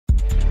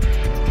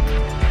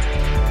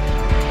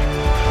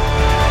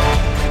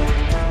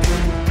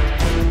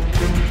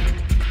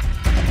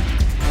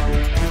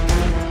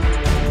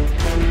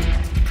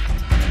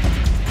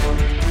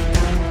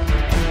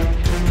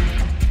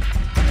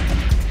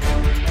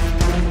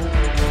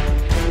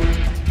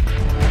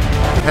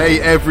Hey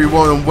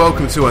everyone, and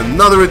welcome to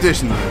another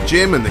edition of the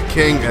Jim and the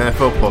King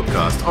NFL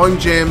podcast. I'm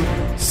Jim,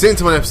 sitting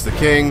to my left is the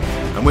King,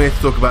 and we're here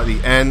to talk about the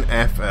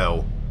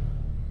NFL.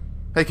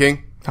 Hey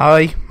King.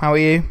 Hi, how are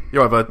you?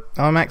 You alright, bud?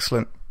 I'm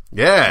excellent.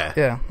 Yeah.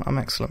 Yeah, I'm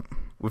excellent.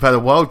 We've had a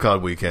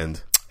wildcard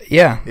weekend.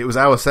 Yeah. It was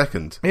our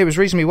second. It was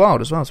reasonably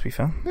wild as well, to be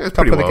fair. Yeah, it was a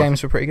couple pretty of the wild.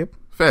 games were pretty good.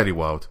 Fairly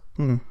wild.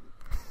 One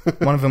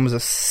of them was a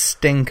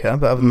stinker,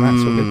 but other than that,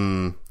 it's all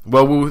good.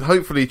 Well, we'll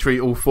hopefully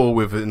treat all four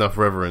with enough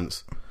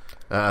reverence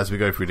as we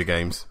go through the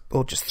games.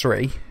 Or just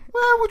three.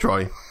 Well, we'll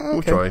try. Okay.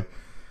 We'll try.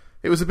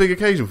 It was a big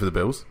occasion for the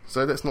Bills,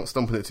 so let's not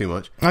stomp on it too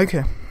much.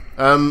 Okay.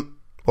 What,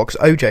 because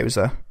OJ was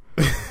there?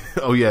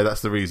 Oh yeah,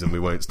 that's the reason we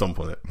won't stomp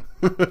on it.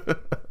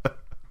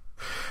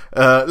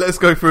 Let's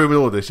go through them in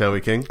order, shall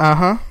we, King?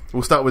 Uh-huh.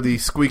 We'll start with the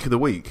squeak of the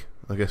week,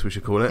 I guess we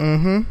should call it.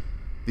 Mm-hmm.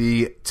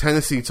 The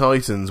Tennessee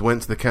Titans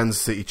went to the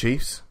Kansas City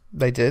Chiefs.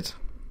 They did.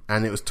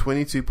 And it was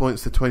 22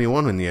 points to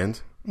 21 in the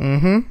end.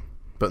 Mm-hmm.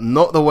 But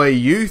not the way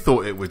you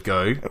thought it would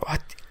go.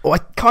 I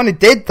kind of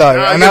did, though,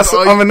 and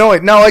I'm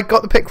annoyed. No, I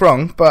got the pick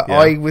wrong, but yeah.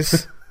 I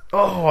was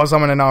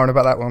umming and ahhing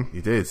about that one.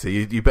 You did. So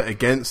you bet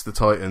against the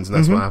Titans, and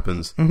that's what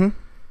happens.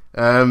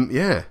 Mm-hmm.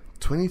 Yeah,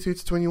 22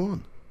 to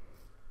 21.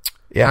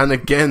 Yeah. And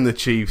again, the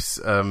Chiefs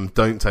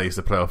don't taste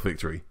a playoff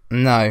victory.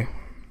 No.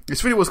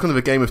 This really was kind of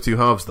a game of two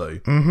halves, though.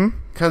 Mm-hmm.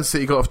 Kansas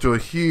City got off to a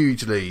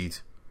huge lead.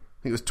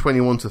 I think it was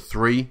 21 to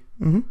 3.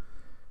 Mm-hmm.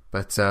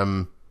 But,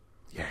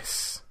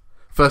 yes.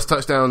 First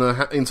touchdown,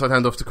 inside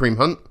handoff to Kareem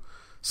Hunt.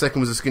 Second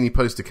was a skinny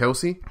post to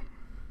Kelsey.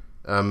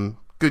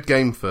 Good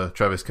game for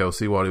Travis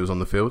Kelsey while he was on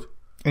the field.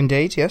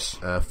 Indeed, yes.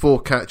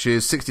 4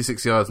 catches,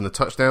 66 yards and a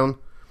touchdown.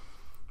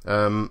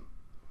 But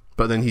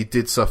then he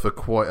did suffer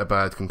quite a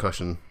bad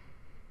concussion.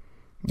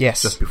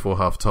 Yes. Just before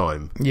half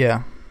time.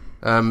 Yeah.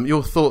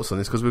 Your thoughts on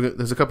this? Because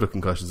there's a couple of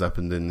concussions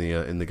happened in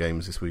the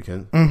games this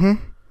weekend. Mm-hmm.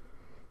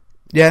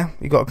 Yeah,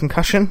 you got a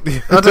concussion?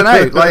 I don't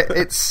know.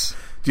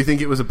 Do you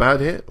think it was a bad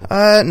hit?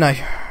 No.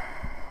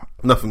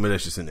 Nothing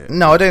malicious in it.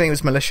 No, I don't think it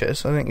was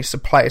malicious. I think it's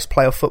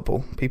playoff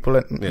football.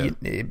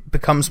 It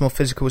becomes more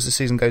physical as the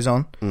season goes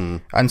on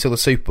until the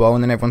Super Bowl,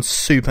 and then everyone's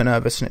super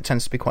nervous, and it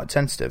tends to be quite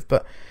tentative.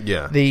 But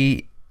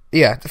the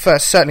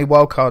first, certainly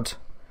wildcard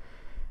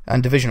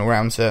and divisional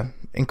rounds are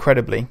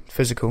incredibly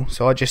physical.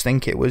 So I just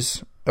think it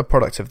was a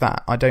product of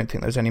that. I don't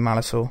think there was any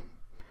malice or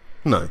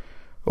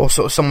sort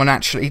of someone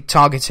actually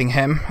targeting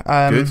him.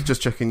 Good.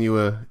 Just checking you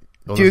were.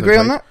 Do you agree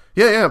on that?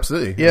 Yeah,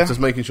 absolutely. Yeah.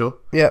 Just making sure.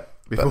 Yeah.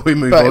 Before we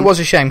move on. But it was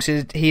a shame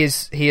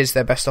because he is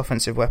their best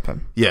offensive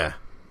weapon. Yeah.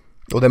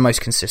 Or their most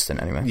consistent,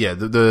 anyway. Yeah,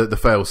 the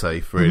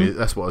fail-safe, really. Mm-hmm.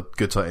 That's what a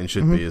good tight end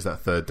should be, is that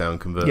third down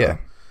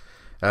converter.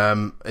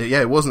 Yeah.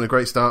 It wasn't a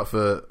great start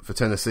for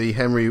Tennessee.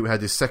 Henry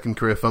had his second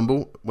career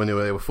fumble when they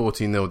were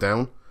 14-0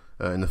 down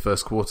in the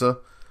first quarter.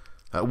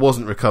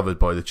 Wasn't recovered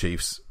by the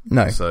Chiefs.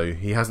 No. So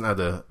he hasn't had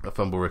a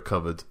fumble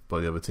recovered by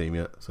the other team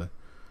yet. So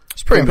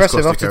it's pretty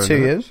impressive after 2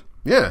 years.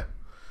 Yeah.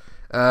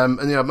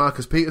 And you had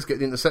Marcus Peters get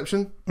the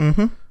interception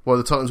while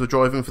the Titans were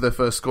driving for their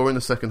first score in the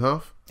second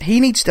half.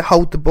 He needs to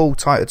hold the ball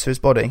tighter to his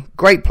body.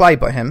 Great play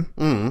by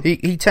him.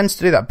 He tends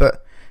to do that,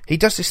 but he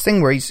does this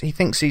thing where he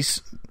thinks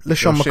he's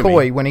LaShawn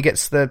McCoy when he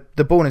gets the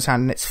ball in his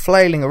hand and it's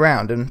flailing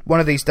around, and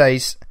one of these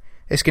days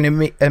it's going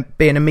to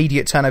be an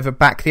immediate turnover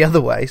back the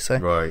other way. So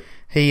right.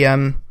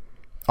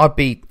 I'd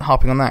be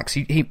harping on that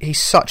because he's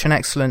such an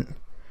excellent...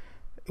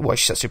 Well,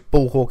 he's such a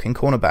ball-hawking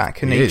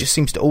cornerback, and he just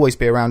seems to always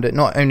be around it,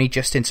 not only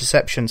just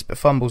interceptions, but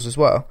fumbles as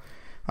well.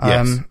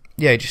 Yes.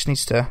 Yeah, he just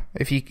needs to...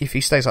 If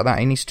he stays like that,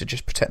 he needs to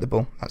just protect the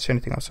ball. That's the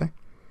only thing I'll say.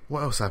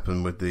 What else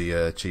happened with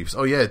the Chiefs?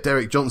 Oh, yeah,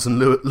 Derek Johnson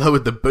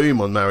lowered the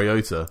boom on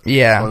Mariota.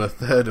 Yeah. On a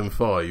 3rd and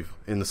 5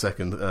 in the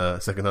second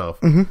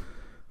half. Mm-hmm.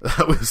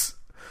 That was...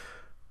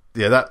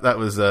 Yeah, that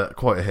was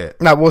quite a hit.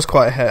 That was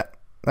quite a hit.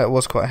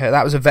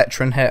 That was a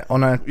veteran hit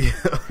on a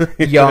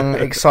young,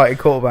 excited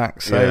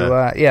quarterback. So,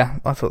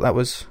 I thought that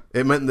was...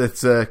 It meant that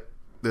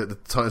the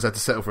Titans had to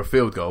settle for a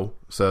field goal,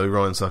 so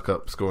Ryan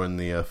Suckup scoring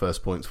the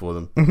first points for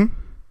them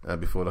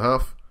before the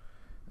half.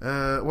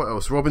 What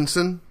else?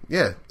 Robinson.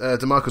 Yeah,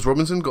 DeMarcus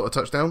Robinson got a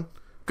touchdown.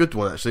 Good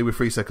one, actually, with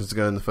 3 seconds to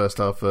go in the first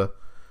half for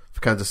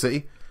Kansas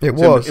City. It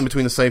was. In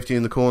between the safety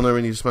and the corner,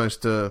 and he just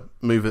managed to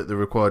move it the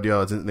required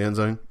yards into the end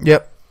zone.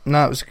 Yep.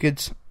 No, that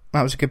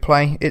was a good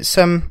play. It's...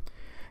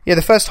 Yeah,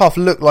 the first half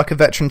looked like a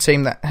veteran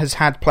team that has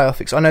had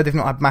playoff... I know they've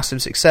not had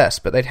massive success,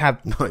 but they'd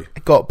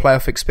got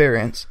playoff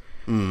experience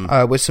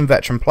with some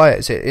veteran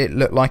players. It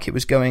looked like it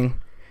was going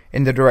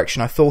in the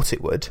direction I thought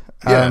it would.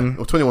 Yeah,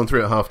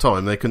 21-3 at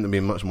half-time. They couldn't have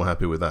been much more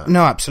happy with that.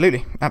 No,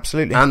 absolutely.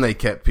 And they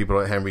kept people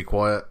like Henry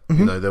quiet.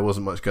 There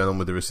wasn't much going on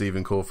with the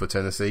receiving core for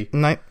Tennessee.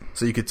 No.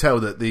 So you could tell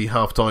that the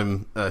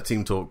half-time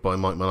team talk by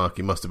Mike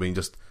Mularkey must have been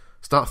just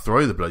start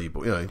throw the bloody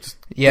ball. Just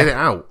get it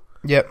out.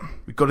 Yep.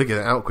 We've got to get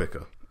it out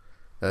quicker.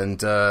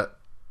 And I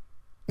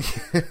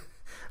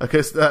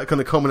guess that kind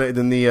of culminated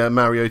in the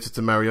Mariota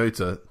to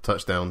Mariota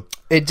touchdown.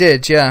 It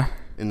did, yeah.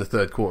 In the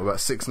third quarter, about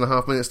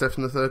 6.5 minutes left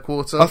in the third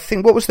quarter. I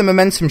think what was the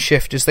momentum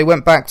shift as they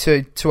went back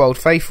to Old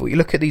Faithful. You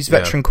look at these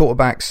veteran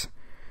quarterbacks,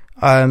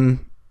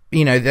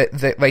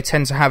 they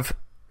tend to have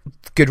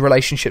good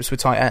relationships with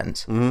tight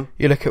ends. Mm-hmm.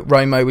 You look at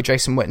Romo with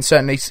Jason Witten.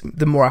 Certainly,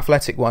 the more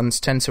athletic ones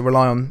tend to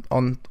rely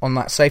on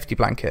that safety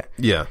blanket.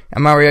 Yeah,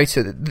 and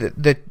Mariota,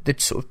 the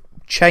sort of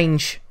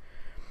change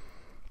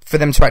for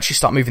them to actually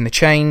start moving the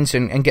chains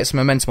and get some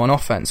momentum on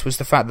offense was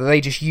the fact that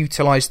they just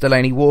utilised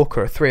Delaney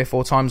Walker 3 or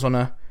 4 times on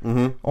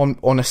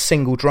a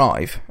single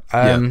drive,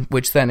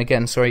 which then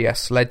again,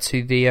 led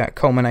to the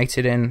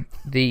culminated in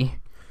the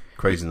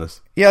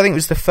craziness. Yeah, I think it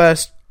was the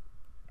first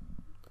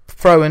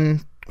throw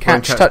and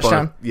catch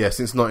touchdown.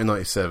 Since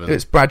 1997. It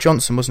was Brad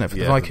Johnson, wasn't it, for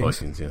the Vikings?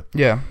 The Vikings,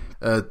 yeah.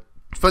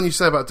 Fun you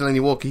say about Delaney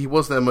Walker, he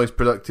was their most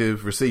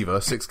productive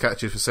receiver, 6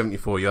 catches for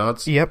 74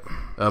 yards. Yep.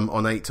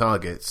 On 8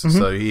 targets. Mm-hmm.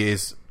 So he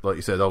is, like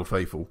you said, Old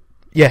Faithful.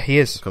 Yeah, he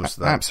is. Comes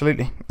to that.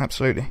 Absolutely.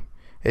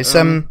 It's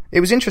it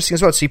was interesting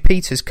as well to see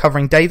Peters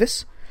covering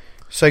Davis.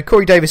 So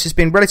Corey Davis has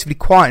been relatively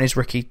quiet in his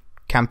rookie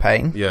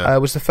campaign. Yeah.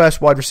 Was the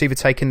first wide receiver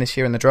taken this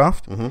year in the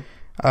draft.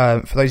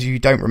 Mm-hmm. For those of you who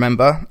don't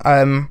remember,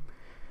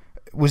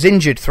 was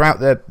injured throughout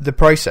the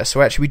process,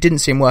 so actually we didn't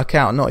see him work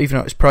out, not even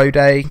at his pro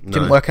day.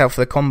 Didn't work out for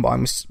the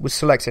combine, was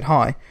selected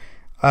high.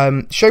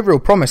 Showed real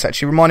promise,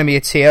 actually. Reminded me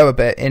of T.O. a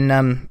bit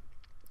in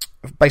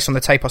based on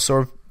the tape I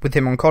saw with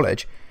him on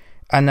college.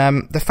 And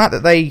the fact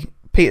that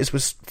Peters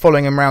was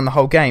following him around the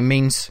whole game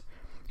means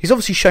he's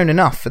obviously shown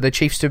enough for the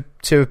Chiefs to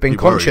have been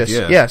conscious.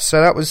 Yeah, so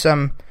that was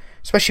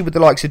especially with the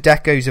likes of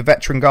Deco, who's a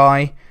veteran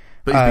guy.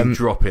 But he's been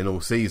dropping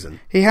all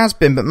season. He has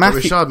been, but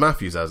Rashard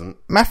Matthews hasn't.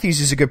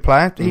 Matthews is a good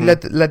player. He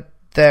led the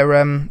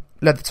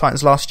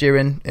Titans last year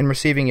in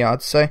receiving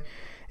yards. So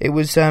it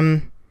was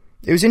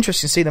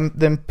interesting to see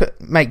them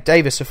make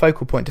Davis a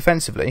focal point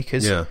defensively,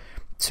 because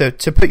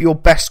to put your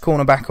best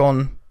cornerback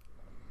on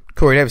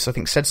Corey Davis, I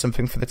think, said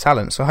something for the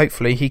talent. So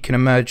hopefully he can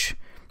emerge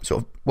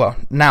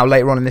now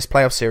later on in this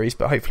playoff series,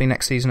 but hopefully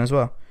next season as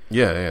well.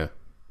 Yeah.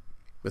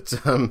 But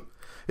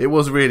it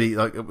was really,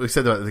 like we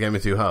said about the game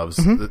of 2 halves,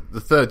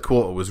 the third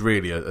quarter was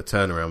really a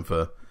turnaround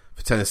for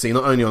Tennessee,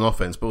 not only on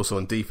offense but also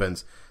on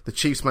defense. The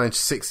Chiefs managed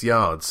 6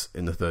 yards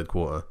in the third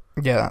quarter.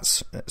 Yeah,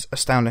 that's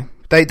astounding.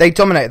 They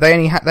dominated.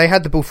 They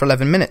had the ball for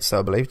 11 minutes, though,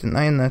 I believe, didn't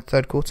they, in the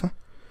third quarter?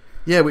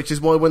 Yeah, which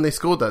is why when they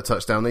scored that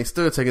touchdown, they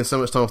still had taken so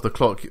much time off the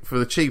clock. For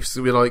the Chiefs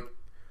to be like,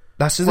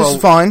 this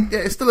is fine. Yeah,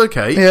 it's still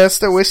okay. Yeah,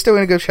 we're still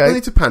in a good shape. Don't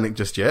need to panic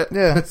just yet.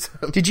 Yeah.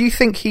 Did you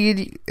think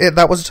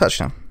that was a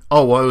touchdown?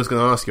 Oh, well, I was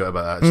going to ask you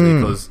about that, actually,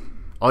 because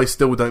I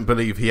still don't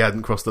believe he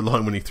hadn't crossed the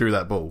line when he threw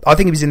that ball. I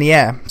think he was in the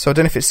air, so I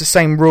don't know if it's the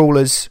same rule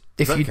as...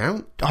 Does that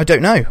count? I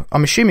don't know.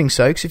 I'm assuming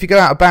so, because if you go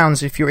out of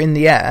bounds, if you're in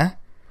the air,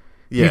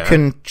 you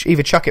can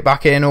either chuck it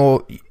back in,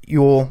 or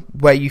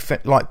where you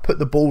put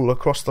the ball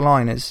across the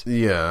line is...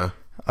 Yeah.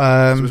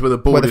 So it's where the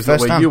ball is, not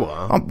where you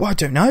are? I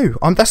don't know.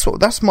 That's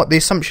the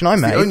assumption I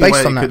made,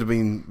 based on that. Could have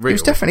been real. He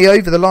was definitely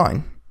over the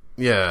line.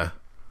 Yeah.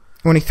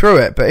 When he threw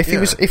it, but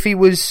if he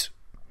was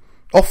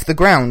off the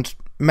ground...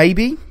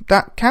 Maybe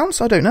that counts.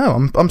 I don't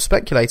know. I'm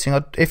speculating.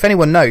 If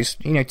anyone knows,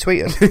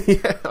 tweet us.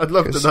 Yeah, I'd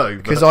love to know,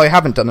 because I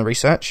haven't done the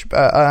research.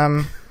 But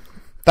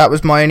that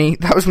was my only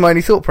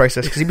thought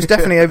process, because he was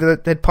definitely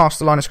they'd passed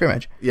the line of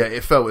scrimmage. Yeah,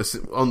 it felt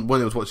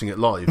when I was watching it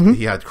live,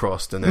 he had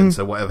crossed, and then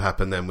so whatever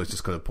happened then was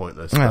just kind of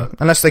pointless. Yeah,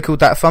 unless they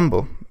called that a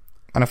fumble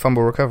and a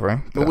fumble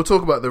recovery. But we'll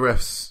talk about the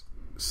refs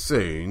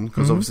soon,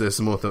 because obviously there's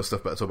some more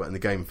stuff to talk about in the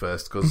game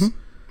first. Because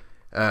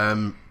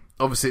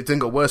obviously, it then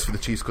got worse for the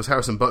Chiefs because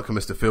Harrison Butker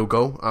missed a field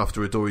goal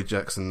after Adoree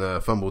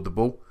Jackson fumbled the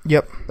ball.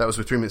 Yep. That was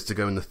with 3 minutes to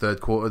go in the third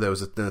quarter. There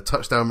was a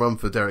touchdown run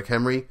for Derrick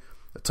Henry,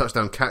 a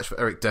touchdown catch for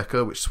Eric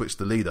Decker, which switched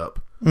the lead up,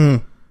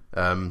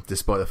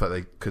 despite the fact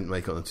they couldn't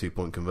make it on a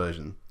 2-point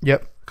conversion.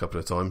 Yep. A couple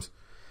of times.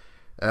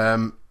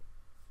 And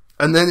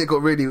then it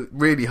got really,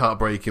 really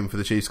heartbreaking for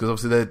the Chiefs, because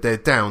obviously they're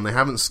down. They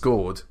haven't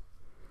scored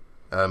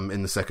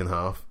in the second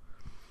half.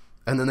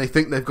 And then they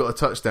think they've got a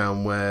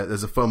touchdown where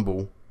there's a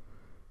fumble.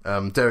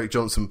 Derek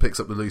Johnson picks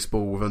up the loose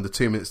ball with under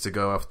 2 minutes to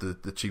go after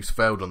the Chiefs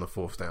failed on the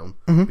fourth down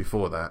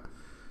before that.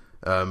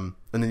 And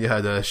then you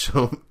had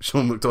Sean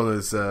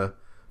McDonough's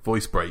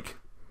voice break.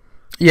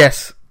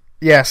 Yes.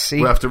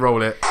 We'll have to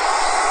roll it.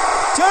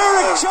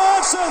 Derek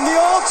Johnson, the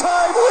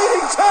all-time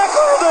leading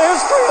tackler in the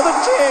history of the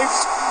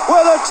Chiefs,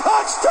 with a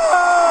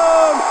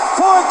touchdown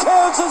for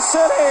Kansas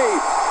City.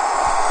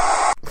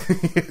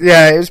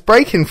 Yeah, it was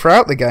breaking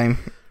throughout the game.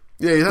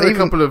 Yeah, he had a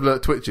couple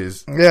of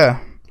twitches. Yeah.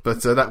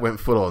 But that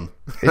went full on.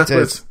 It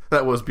did.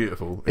 That was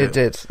beautiful. It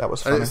did. That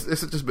was funny. It's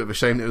just a bit of a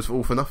shame that it was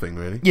all for nothing,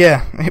 really.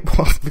 Yeah, it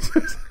was.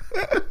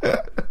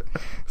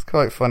 It's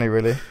quite funny,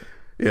 really.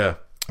 Yeah.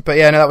 But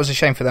yeah, no, that was a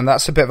shame for them.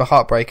 That's a bit of a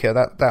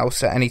heartbreaker. That'll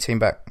set any team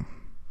back.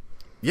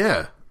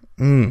 Yeah.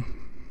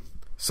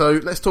 So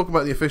let's talk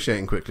about the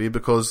officiating quickly,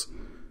 because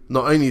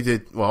not only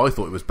I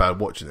thought it was bad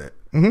watching it,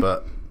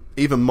 but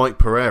even Mike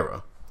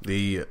Pereira,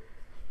 the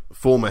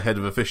former head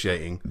of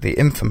officiating, the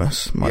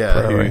infamous Mike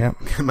Pereira,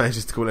 who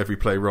manages to call every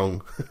play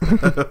wrong.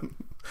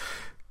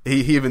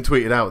 He even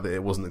tweeted out that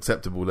it wasn't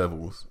acceptable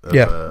levels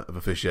of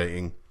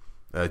officiating.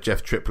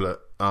 Jeff Triplett,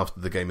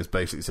 after the game, has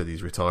basically said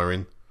he's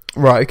retiring.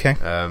 Right, okay.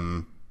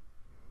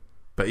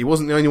 But he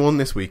wasn't the only one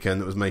this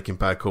weekend that was making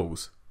bad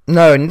calls.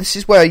 No, and this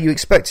is where you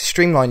expect to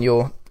streamline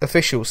your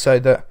officials so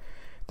that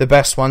the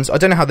best ones. I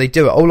don't know how they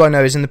do it. All I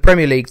know is in the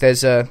Premier League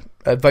there's a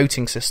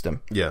voting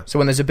system. Yeah. So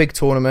when there's a big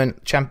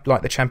tournament,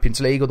 like the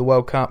Champions League or the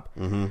World Cup,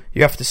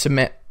 you have to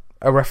submit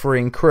a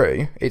refereeing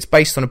crew. It's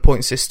based on a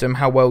point system,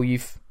 how well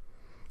you've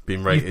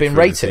been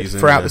rated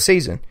throughout the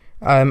season.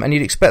 And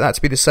you'd expect that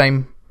to be the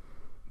same,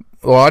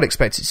 or I'd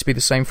expect it to be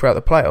the same throughout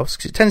the playoffs,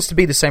 because it tends to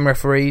be the same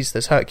referees.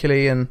 There's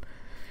Hercule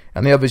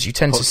and the others you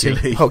tend to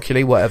see.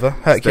 Hercule, whatever.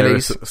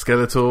 Hercules.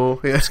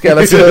 Skeletor. Yeah.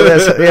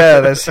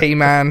 Skeletor. There's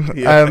He-Man.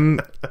 Yeah.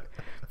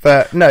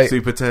 But no,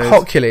 Super Ted.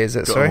 Hercule, is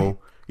it? Sorry.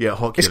 Yeah,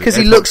 Hercule. It's because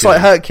he looks like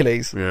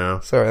Hercules.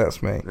 Yeah. Sorry,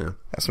 that's me. Yeah.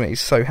 That's me.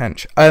 He's so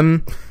hench.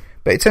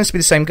 But it tends to be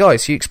the same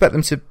guys. So you expect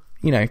them to,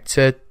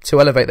 to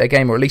elevate their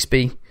game, or at least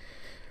be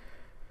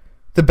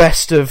the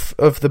best of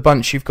the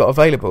bunch you've got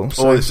available.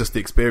 So. Or it's just the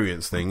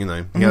experience thing,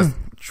 He has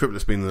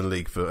Triplet's been in the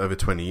league for over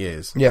 20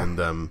 years. Yeah.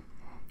 And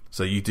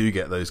so you do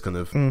get those kind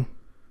of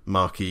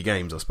marquee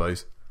games, I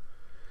suppose.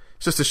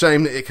 It's just a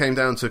shame that it came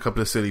down to a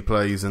couple of silly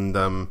plays, and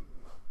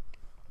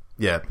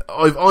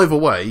either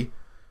way,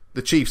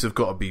 the Chiefs have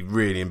got to be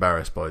really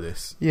embarrassed by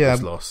this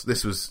loss.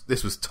 This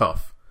was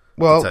tough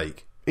to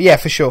take. Yeah,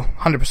 for sure,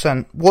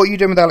 100%. What are you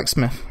doing with Alex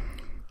Smith?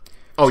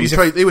 Oh,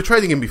 they were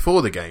trading him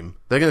before the game.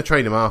 They're going to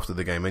trade him after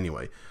the game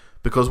anyway,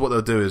 because what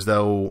they'll do is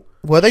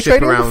Were they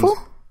trading him before?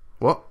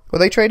 What? Were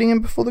they trading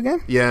him before the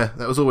game? Yeah,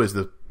 that was always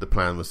the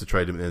plan, was to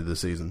trade him at the end of the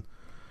season.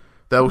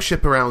 They'll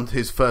ship around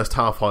his first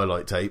half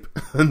highlight tape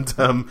and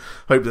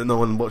hope that no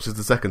one watches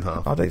the second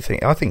half. I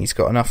think he's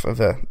got enough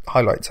of a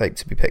highlight tape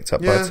to be picked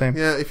up by a team.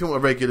 Yeah, if you want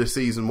a regular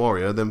season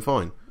warrior, then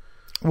fine.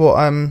 What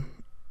are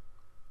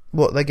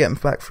they getting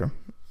back from?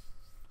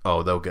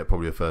 Oh, they'll get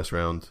probably a first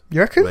round. You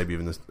reckon? Maybe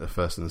even a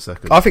first and a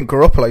second. I think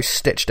Garoppolo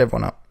stitched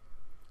everyone up.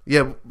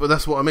 Yeah, but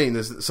that's what I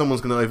mean.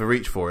 Someone's going to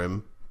overreach for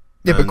him.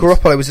 Yeah, but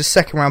Garoppolo was a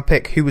second round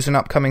pick who was an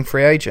upcoming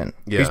free agent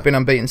who's been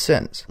unbeaten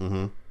since.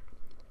 Mm-hmm.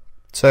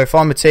 So if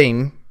I'm a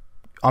team,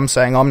 I'm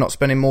saying I'm not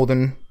spending more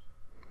than...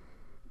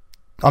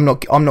 I'm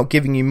not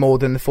giving you more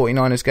than the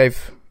 49ers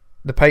gave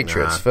the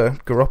Patriots for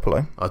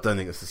Garoppolo. I don't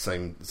think it's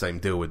the same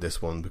deal with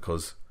this one,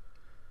 because...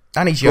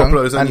 And he's young.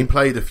 Garoppolo's only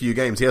played a few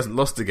games. He hasn't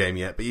lost a game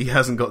yet, but he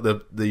hasn't got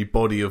the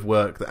body of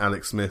work that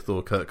Alex Smith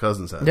or Kirk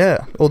Cousins has.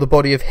 Yeah, or the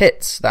body of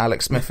hits that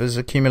Alex Smith has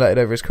accumulated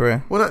over his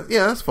career. Well,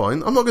 that's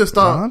fine. I'm not going to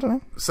start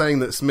saying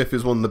that Smith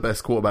is one of the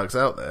best quarterbacks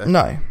out there.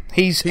 No,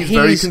 he's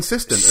very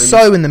consistent.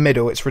 So in the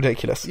middle, it's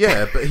ridiculous.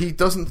 Yeah, but he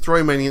doesn't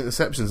throw many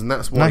interceptions, and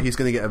that's why he's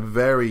going to get a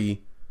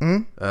very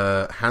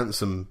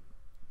handsome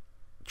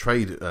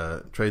trade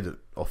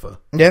offer.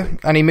 Yeah,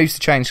 and he moves the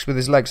chains with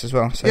his legs as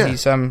well,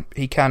 so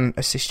he can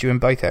assist you in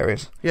both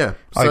areas. Yeah,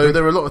 so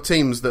there are a lot of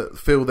teams that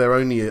feel they're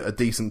only a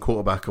decent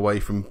quarterback away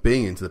from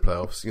being into the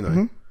playoffs,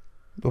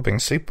 or being a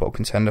Super Bowl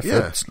contender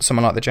for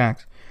someone like the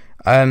Jags.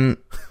 They're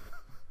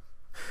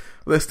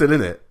still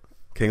in it,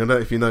 King. I don't know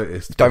if you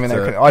noticed. I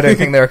don't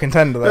think they're a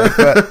contender though,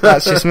 but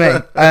that's just me.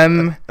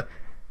 I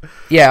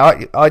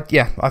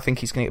think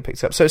he's going to get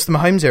picked up. So it's the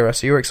Mahomes era,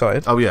 so you're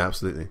excited? Oh yeah,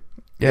 absolutely.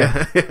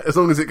 Yeah. As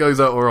long as it goes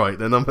out all right,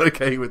 then I'm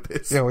okay with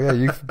this. Yeah,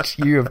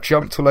 you have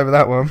jumped all over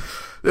that one.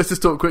 Let's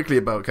just talk quickly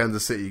about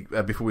Kansas City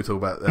before we talk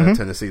about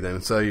Tennessee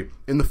then. So,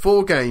 in the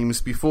 4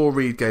 games before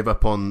Reid gave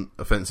up on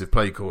offensive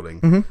play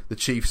calling, the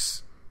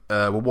Chiefs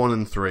were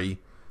 1-3,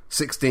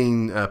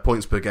 16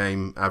 points per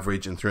game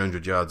average and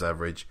 300 yards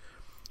average,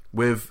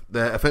 with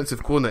their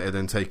offensive coordinator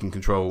then taking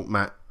control,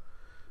 Matt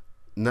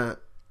Nagy?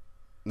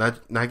 I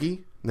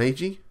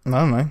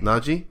don't know.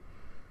 Nagy?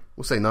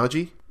 We'll say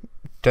Nagy.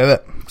 Do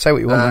it. Say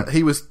what you want.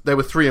 They were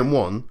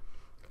 3-1,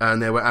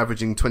 and they were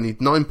averaging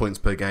 29 points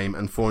per game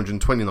and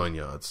 429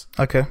 yards.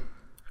 Okay.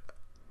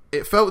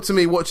 It felt to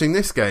me watching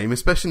this game,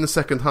 especially in the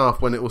second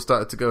half when it all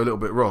started to go a little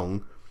bit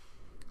wrong,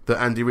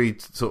 that Andy Reid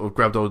sort of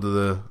grabbed hold of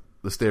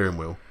the steering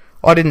wheel.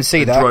 I didn't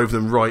see that. Drove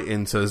them right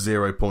into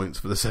 0 points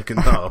for the second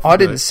half. I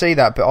didn't see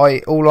that, but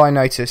all I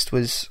noticed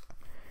was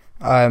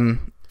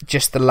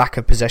just the lack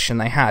of possession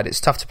they had. It's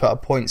tough to put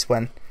up points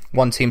when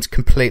one team's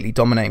completely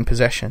dominating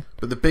possession.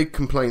 But the big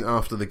complaint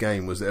after the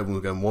game was that everyone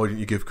was going, why didn't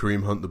you give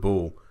Kareem Hunt the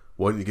ball?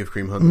 Why didn't you give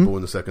Kareem Hunt the ball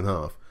in the second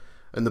half?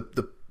 And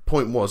the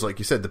point was, like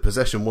you said, the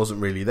possession wasn't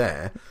really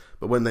there.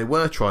 But when they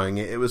were trying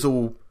it, it was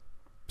all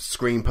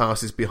screen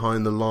passes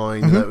behind the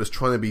line. It was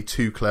trying to be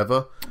too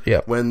clever.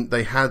 Yeah. When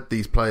they had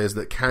these players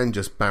that can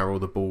just barrel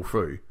the ball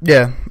through.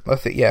 Yeah, I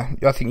think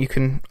you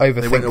can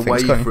overthink. They went away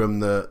from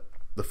the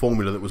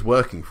formula that was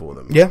working for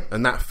them. Yeah.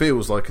 And that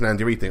feels like an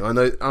Andy Reid thing. I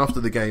know after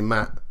the game,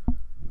 Matt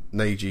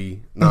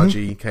Nagy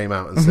came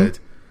out and said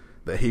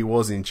that he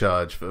was in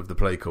charge of the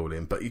play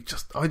calling, but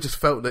I just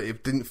felt that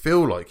it didn't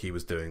feel like he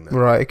was doing that.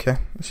 Right, okay.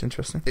 That's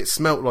interesting. It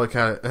smelt like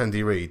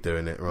Andy Reid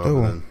doing it rather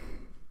than...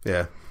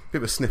 Yeah, bit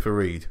of a sniffer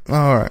Reid.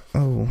 Alright,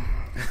 Ooh.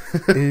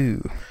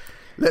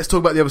 Let's talk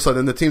about the other side,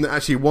 and the team that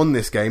actually won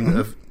this game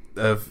that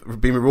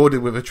have been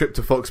rewarded with a trip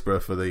to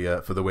Foxborough for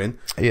the win.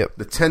 Yep.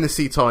 The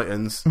Tennessee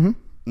Titans.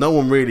 No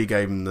one really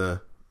gave them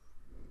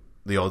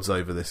the odds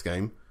over this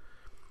game.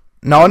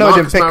 No, I know I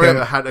didn't pick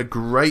Mariota him. had a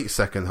great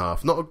second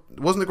half. It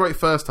wasn't a great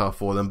first half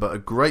for them, but a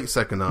great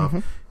second half.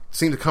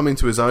 seemed to come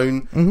into his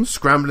own,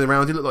 scrambling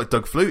around. He looked like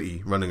Doug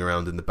Flutie running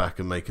around in the back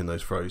and making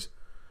those throws.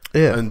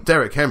 Yeah. And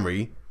Derrick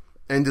Henry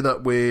ended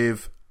up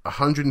with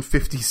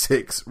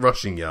 156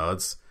 rushing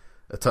yards,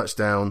 a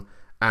touchdown,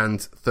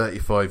 and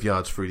 35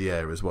 yards through the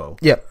air as well.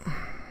 Yep.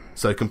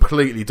 So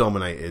completely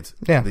dominated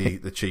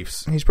the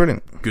Chiefs. He's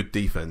brilliant. Good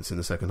defense in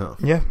the second half.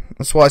 Yeah,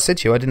 that's why I said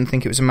to you, I didn't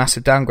think it was a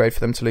massive downgrade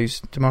for them to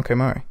lose DeMarco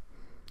Murray.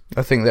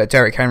 I think that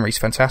Derrick Henry's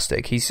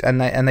fantastic.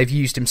 They've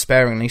used him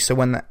sparingly, so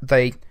when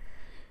they,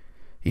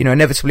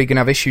 inevitably going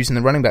to have issues in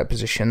the running back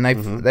position,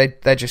 they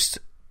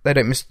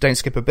don't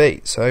skip a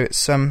beat. So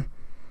it's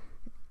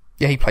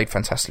he played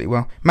fantastically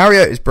well.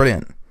 Mariota is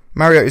brilliant.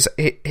 Mariota is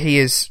he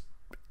is.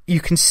 You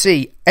can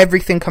see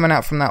everything coming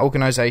out from that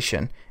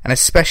organisation, and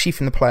especially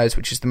from the players,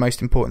 which is the most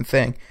important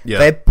thing. Yeah.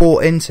 They're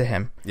bought into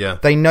him. Yeah.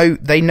 They know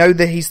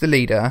that he's the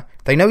leader.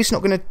 They know he's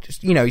not going to,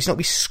 he's not going to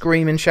be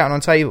screaming, shouting on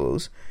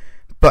tables,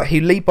 but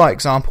he'll lead by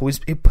example.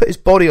 He'll put his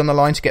body on the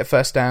line to get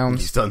first downs.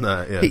 He's done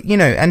that,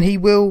 yeah. And he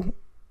will,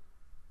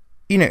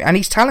 and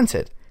he's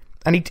talented,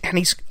 and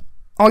he's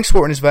ice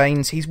water in his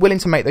veins. He's willing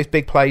to make those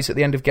big plays at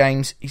the end of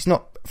games. He's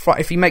not.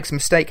 If he makes a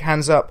mistake,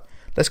 hands up.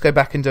 Let's go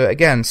back and do it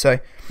again. So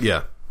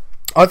yeah.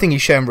 I think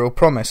he's shown real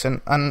promise,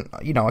 and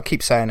I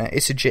keep saying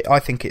it. I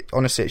think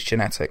honestly, it's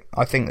genetic.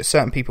 I think that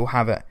certain people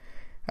have it,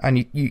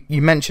 and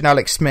you mentioned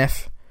Alex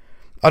Smith.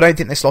 I don't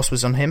think this loss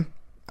was on him.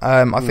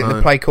 I think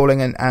the play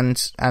calling and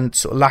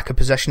sort of lack of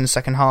possession in the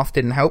second half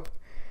didn't help.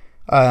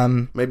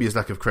 Maybe his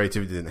lack of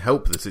creativity didn't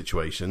help the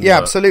situation. Yeah,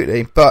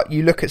 absolutely. But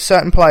you look at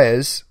certain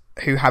players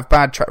who have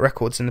bad track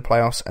records in the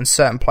playoffs, and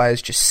certain players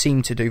just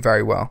seem to do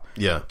very well.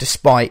 Yeah,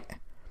 despite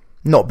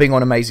not being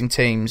on amazing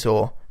teams,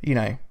 or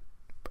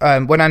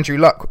when Andrew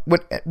Luck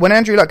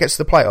gets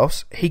to the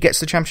playoffs, he gets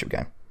the championship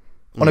game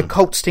on a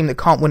Colts team that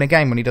can't win a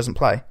game when he doesn't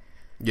play.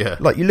 Yeah,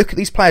 like you look at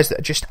these players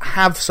that just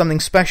have something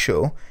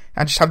special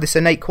and just have this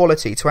innate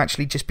quality to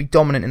actually just be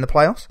dominant in the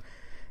playoffs,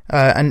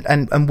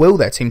 and will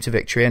their team to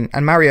victory.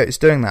 And Mariota is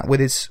doing that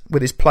with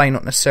his play,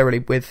 not necessarily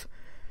with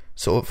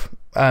sort of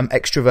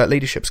extrovert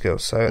leadership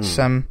skills. So it's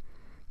I'm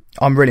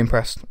really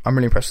impressed. I'm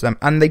really impressed with them,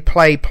 and they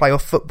play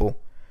playoff football.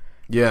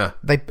 Yeah,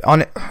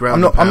 I'm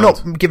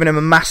not giving him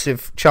a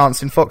massive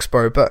chance in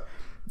Foxborough, but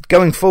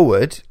going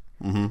forward,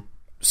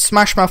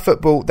 smash mouth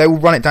football, they will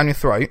run it down your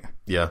throat.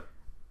 Yeah,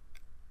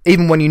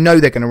 even when you know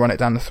they're going to run it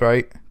down the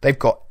throat, they've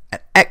got an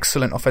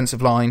excellent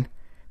offensive line.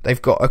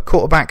 They've got a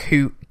quarterback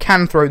who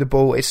can throw the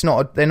ball.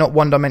 They're not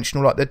one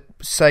dimensional like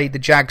the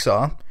Jags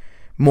are.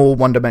 More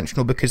one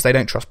dimensional because they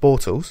don't trust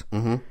Bortles.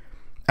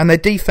 And their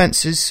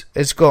defense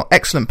has got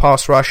excellent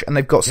pass rush, and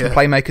they've got some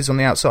playmakers on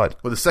the outside.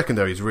 Well, the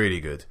secondary is really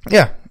good.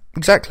 Yeah.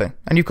 Exactly.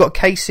 And you've got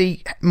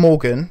Casey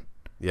Morgan.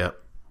 Yeah.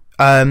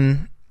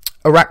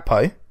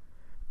 Arakpo.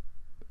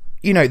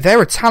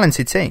 They're a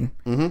talented team.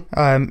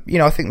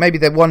 I think maybe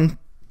they're one.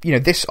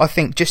 I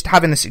think just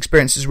having this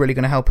experience is really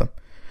going to help them.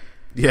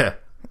 Yeah.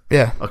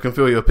 Yeah. I can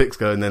feel your picks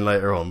going then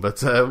later on.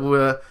 But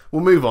we'll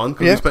move on,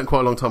 because we spent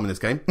quite a long time in this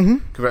game.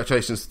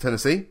 Congratulations to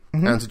Tennessee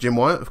and to Jim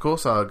Wyatt, of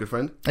course, our good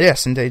friend.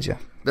 Yes, indeed, yeah.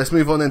 Let's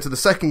move on into the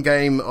second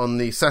game on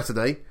the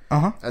Saturday,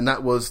 and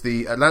that was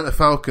the Atlanta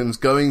Falcons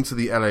going to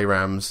the LA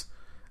Rams,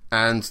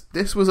 and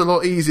this was a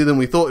lot easier than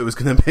we thought it was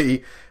going to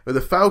be, but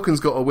the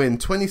Falcons got a win,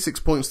 26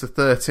 points to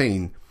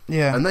 13,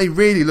 and they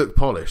really looked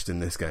polished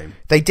in this game.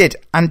 They did,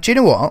 and do you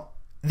know what?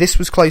 This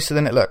was closer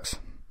than it looks.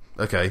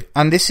 Okay.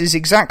 And this is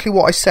exactly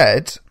what I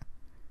said.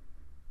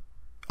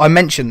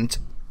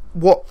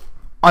 What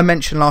I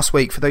mentioned last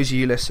week, for those of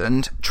you who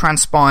listened,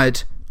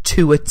 transpired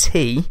to a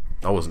T.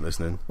 I wasn't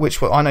listening.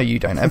 Which, I know you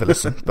don't ever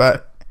listen,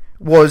 but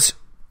was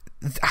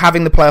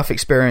having the playoff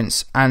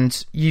experience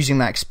and using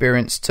that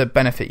experience to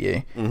benefit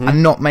you,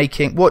 and not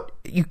making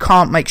you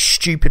can't make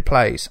stupid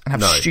plays and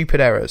have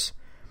stupid errors.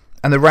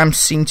 And the Rams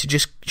seem to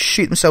just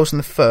shoot themselves in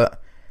the foot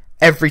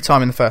every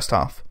time in the first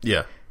half.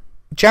 Yeah.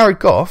 Jared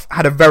Goff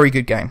had a very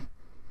good game.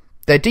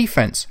 Their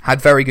defense had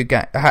a very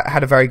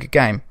good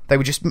game. They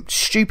were just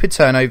stupid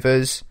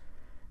turnovers.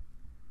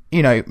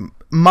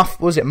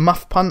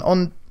 Muff punt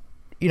on.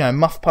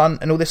 Muff punt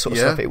and all this sort of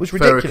stuff. It was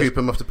ridiculous. Farrah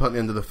Cooper muffed a punt at the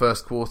end of the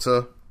first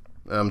quarter,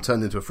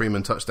 turned into a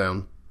Freeman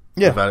touchdown.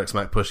 Yeah, with Alex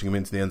Mack pushing him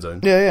into the end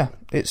zone. Yeah.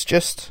 It's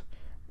just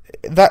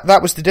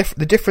that was the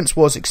difference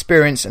was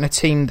experience, and a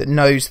team that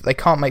knows that they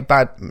can't make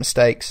bad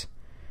mistakes.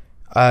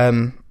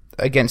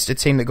 Against a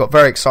team that got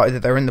very excited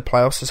that they're in the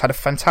playoffs, has had a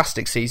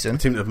fantastic season. A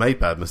team that have made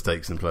bad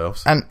mistakes in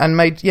playoffs and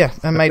made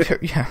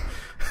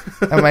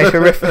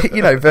horrific,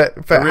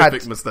 but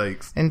horrific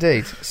mistakes.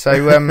 Indeed. So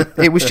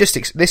it was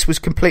just this was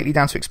completely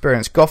down to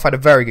experience. Goff had a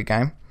very good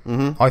game.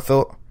 I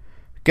thought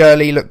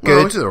Gurley looked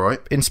good. Which is all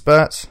right in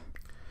spurts.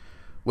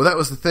 Well, that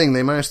was the thing.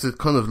 They managed to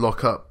kind of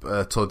lock up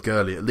Todd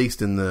Gurley, at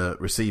least in the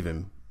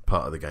receiving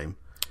part of the game.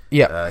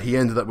 Yeah, he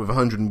ended up with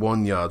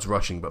 101 yards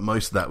rushing, but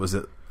most of that was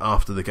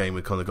after the game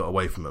had kind of got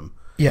away from him.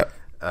 Yeah.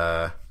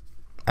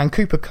 And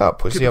Cooper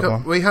Kupp was the other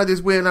one. Well, he had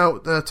his wheel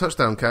out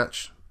touchdown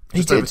catch.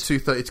 Just over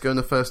 2:30 to go in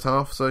the first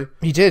half. So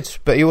he did,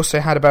 but he also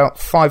had about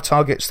 5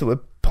 targets that were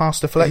pass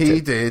deflected.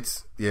 He did,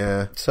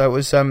 yeah. So it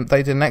was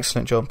they did an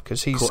excellent job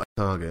because he's caught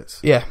targets.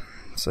 Yeah.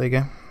 So there you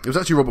go. It was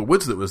actually Robert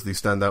Woods that was the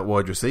standout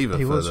wide receiver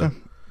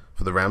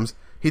for the Rams.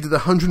 He did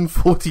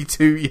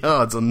 142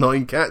 yards on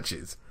 9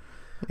 catches.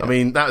 Yeah. I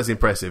mean, that was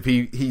impressive.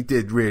 He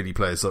did really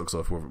play his socks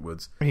off, Robert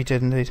Woods. He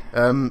did indeed.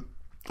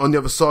 On the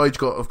other side, you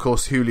got, of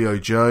course, Julio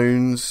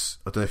Jones.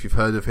 I don't know if you've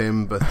heard of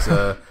him,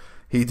 but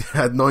he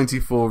had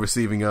 94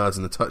 receiving yards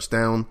and a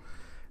touchdown.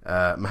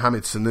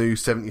 Mohamed Sanu,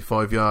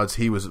 75 yards.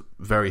 He was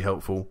very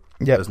helpful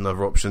as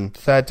another option.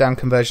 Third down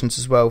conversions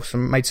as well.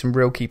 Made some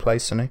real key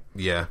plays, Sanu.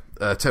 Yeah.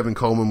 Tevin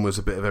Coleman was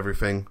a bit of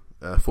everything.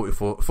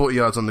 40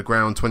 yards on the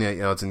ground, 28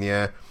 yards in the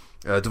air.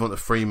 Devonta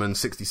Freeman,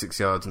 66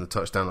 yards and a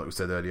touchdown, like we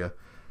said earlier,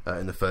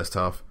 in the first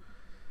half.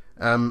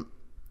 It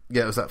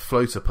was that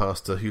floater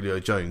pass to Julio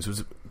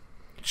Jones.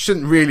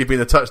 Shouldn't really have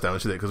been a touchdown,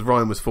 should it? Because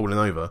Ryan was falling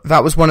over.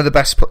 That was one of the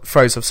best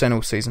throws I've seen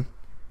all season.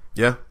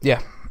 Yeah?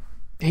 Yeah.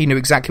 He knew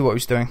exactly what he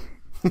was doing.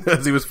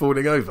 As he was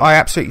falling over? I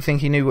absolutely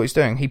think he knew what he was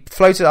doing. He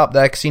floated up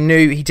there because he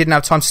knew he didn't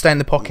have time to stay in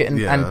the pocket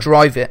and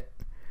drive it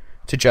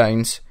to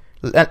Jones.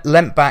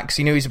 Leant back because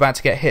he knew he was about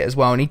to get hit as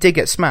well, and he did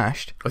get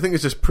smashed. I think it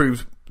just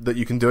proves that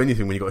you can do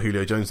anything when you've got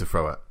Julio Jones to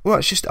throw at. Well,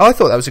 it's just, I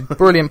thought that was a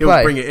brilliant play.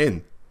 He'll bring it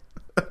in.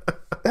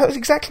 That was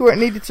exactly where it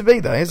needed to be,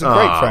 though. It was a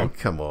great throw.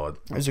 Come on.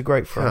 It was a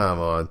great throw.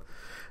 Come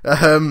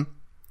on.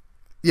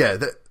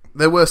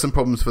 There were some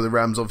problems for the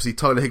Rams. Obviously,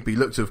 Tyler Higbee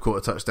looked to have caught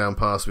a touchdown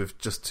pass with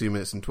just 2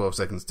 minutes and 12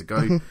 seconds to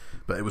go,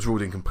 but it was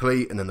ruled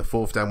incomplete, and then the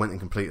fourth down went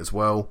incomplete as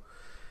well.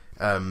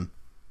 And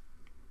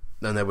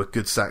there were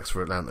good sacks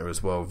for Atlanta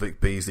as well.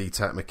 Vic Beasley,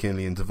 Tat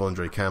McKinley, and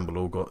Devondre Campbell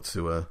all got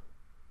to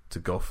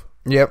Goff.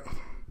 Yep.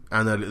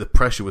 And the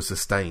pressure was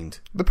sustained.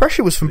 The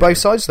pressure was from both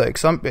sides, though,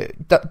 because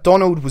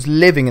Donald was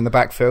living in the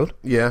backfield.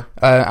 Yeah.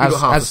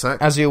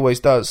 As he always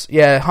does.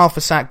 Yeah, half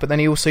a sack, but then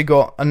he also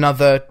got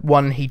another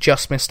one he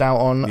just missed out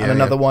on, and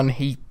another one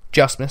he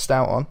just missed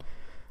out on.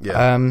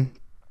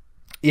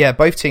 Yeah.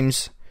 Both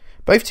teams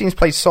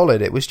played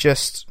solid. It was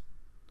just...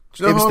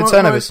 Do you know it was the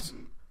turnovers.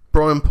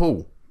 Brian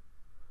Paul.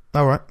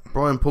 All right.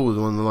 Brian Paul was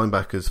one of the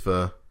linebackers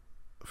for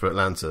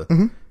Atlanta.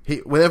 Mm-hmm.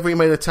 Whenever he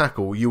made a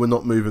tackle, you were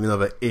not moving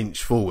another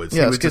inch forwards.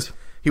 Yeah,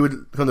 he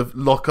would kind of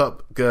lock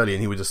up Gurley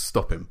and he would just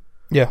stop him.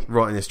 Yeah.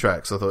 Right in his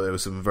tracks. I thought there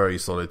was some very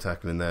solid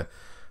tackling there.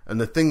 And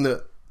the thing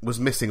that was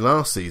missing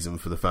last season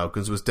for the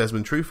Falcons was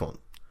Desmond Trufant.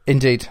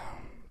 Indeed.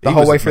 The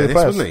whole way through the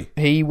playoffs. Wasn't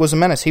he? He was a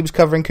menace. He was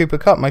covering Cooper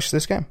Kupp most of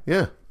this game.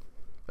 Yeah.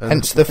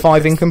 Hence the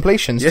 5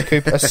 incompletions to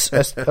Cooper.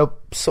 A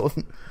sort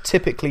of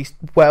typically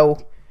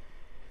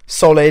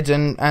solid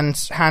and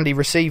handy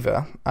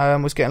receiver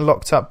was getting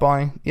locked up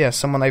by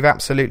someone they've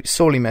absolutely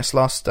sorely missed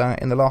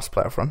in the last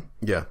playoff run.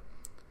 Yeah.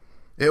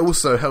 It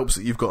also helps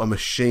that you've got a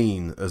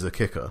machine as a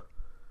kicker.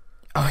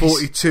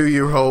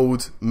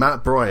 42-year-old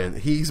Matt Bryant,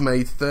 he's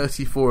made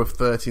 34 of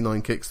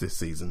 39 kicks this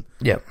season.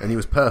 Yep. And he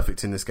was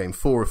perfect in this game.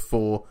 4 of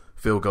 4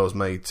 field goals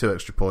made, 2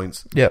 extra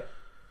points. Yep.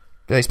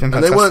 He's been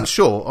fantastic. And they weren't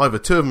short either.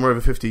 2 of them were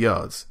over 50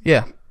 yards.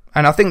 Yeah.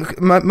 And I think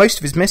most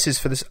of his misses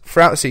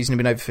throughout the season have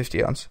been over 50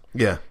 yards.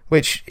 Yeah.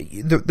 Which,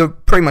 the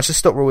pretty much the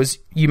stop rule is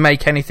you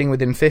make anything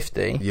within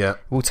 50. Yeah.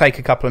 We'll take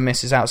a couple of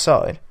misses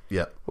outside.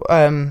 Yeah.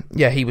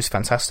 He was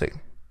fantastic.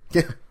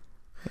 Yeah.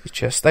 It's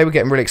just, they were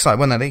getting really excited,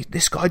 weren't they?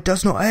 This guy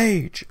does not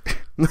age.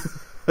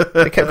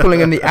 They kept calling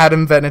him the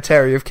Adam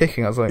Vinatieri of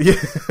kicking. I was like,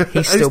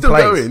 he still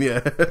plays. Going,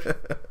 yeah.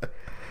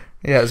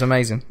 Yeah, it was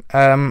amazing.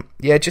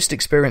 Just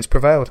experience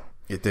prevailed.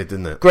 It did,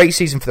 didn't it? Great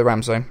season for the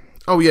Rams, though.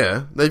 Oh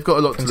yeah, they've got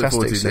a lot to look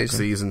forward to next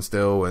season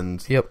still, and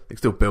they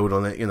still build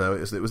on it. You know,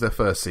 it was their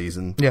first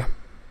season. Yeah.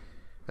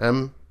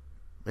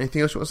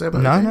 Anything else you want to say about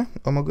it? No,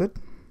 I'm all good.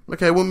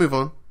 Okay, we'll move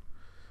on.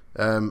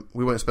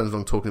 We won't spend as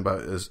long talking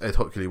about it as Ed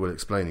Hockley will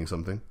explaining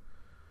something.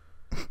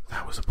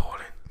 That was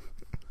appalling.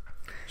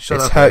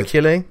 Shut up,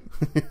 Hercule.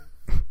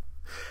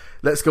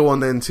 Let's go on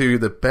then to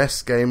the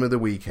best game of the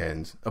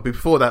weekend.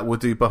 Before that, we'll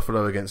do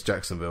Buffalo against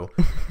Jacksonville.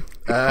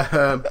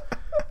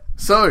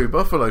 So,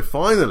 Buffalo,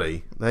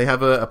 finally, they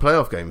have a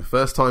playoff game.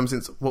 First time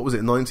since,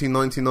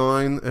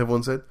 1999,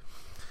 everyone said.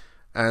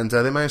 And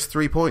they managed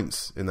 3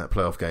 points in that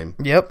playoff game.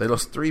 Yep. They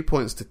lost 3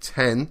 points to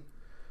 10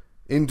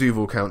 in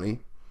Duval County.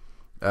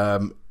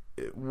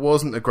 It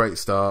wasn't a great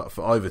start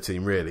for either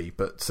team, really,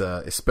 but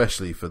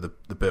especially for the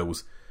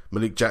Bills.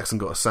 Malik Jackson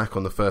got a sack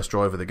on the first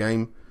drive of the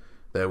game.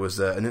 There was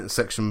an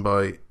interception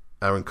by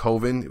Aaron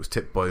Colvin. It was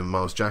tipped by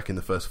Miles Jack in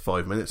the first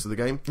 5 minutes of the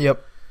game.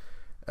 Yep.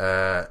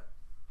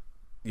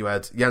 You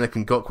had Yannick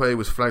Ngakoue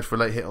was flagged for a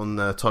late hit on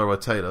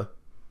Tyrod Taylor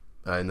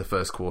in the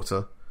first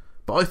quarter.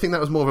 But I think that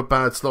was more of a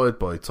bad slide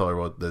by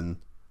Tyrod than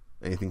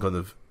anything kind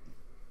of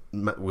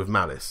with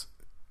malice.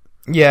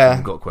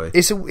 Yeah,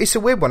 it's a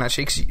weird one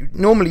actually, because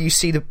normally you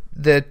see the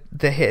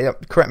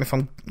hit. Correct me if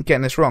I'm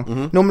getting this wrong.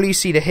 Mm-hmm. Normally you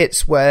see the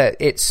hits where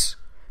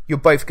you're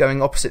both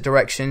going opposite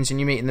directions and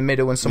you meet in the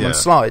middle and someone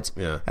slides.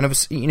 Yeah. And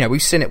obviously,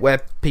 we've seen it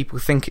where people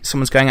think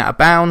someone's going out of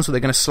bounds or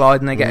they're going to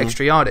slide and they get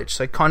extra yardage.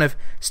 So kind of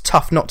it's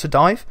tough not to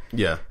dive.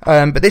 Yeah.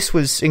 But this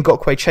was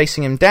Ngakoue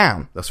chasing him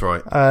down. That's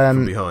right.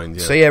 From behind.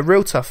 Yeah. So yeah,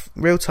 real tough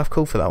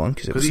call for that one,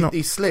 because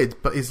he slid,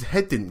 but his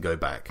head didn't go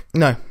back.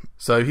 No.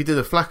 So he did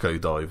a Flacco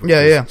dive. Which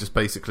just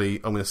basically,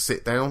 I'm going to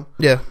sit down.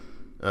 Yeah.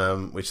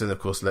 Which then of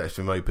course left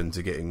him open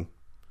to getting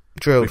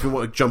drilled. If you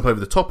want to jump over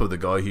the top of the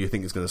guy who you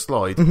think is going to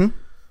slide,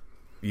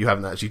 you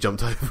haven't actually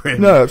jumped over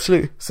him. No,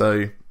 absolutely.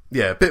 So,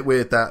 yeah, a bit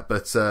weird that,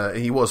 but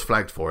he was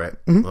flagged for it.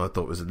 I thought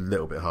it was a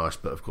little bit harsh,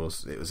 but of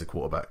course it was a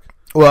quarterback.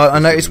 Well, I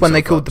noticed when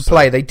they called the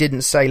play, they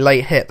didn't say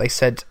late hit, they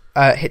said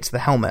hit to the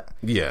helmet.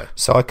 Yeah.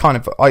 So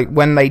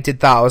when they did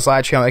that, I was like,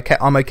 actually,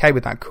 I'm okay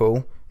with that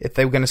call. If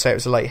they were going to say it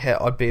was a late hit,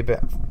 I'd be a bit...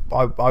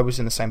 I was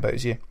in the same boat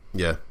as you.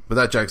 Yeah, but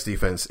that Jags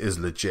defense is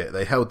legit.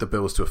 They held the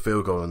Bills to a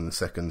field goal in the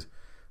second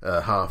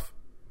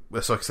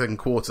second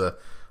quarter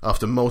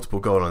after multiple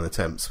goal line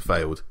attempts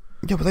failed.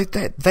 Yeah, but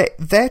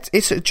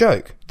it's a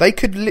joke. They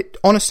could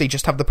honestly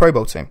just have the Pro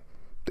Bowl team.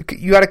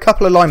 You had a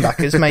couple of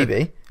linebackers,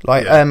 maybe,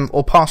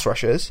 or pass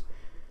rushers,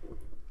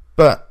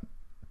 but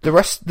the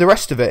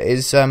rest of it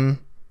is, a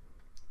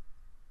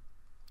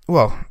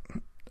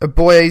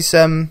boys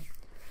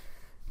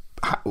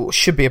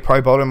should be a Pro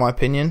Bowler in my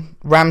opinion.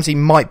 Ramsey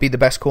might be the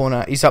best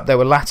corner. He's up there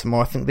with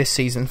Lattimore, I think, this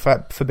season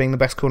for being the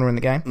best corner in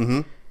the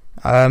game.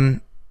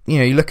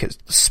 You look at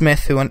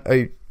Smith, who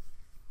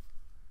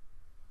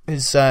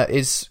is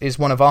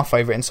one of our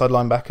favourite inside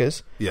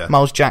linebackers. Yeah.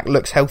 Miles Jack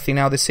looks healthy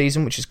now this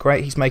season, which is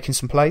great. He's making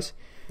some plays.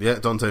 Yeah,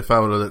 Dante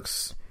Fowler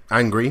looks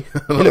angry.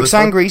 He looks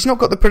angry. He's not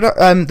got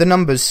the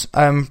numbers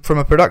from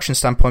a production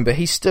standpoint, but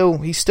he's still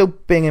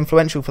being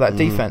influential for that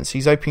defense.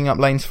 He's opening up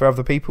lanes for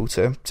other people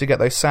to get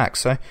those sacks.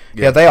 So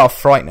yeah, they are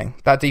frightening.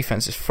 That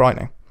defense is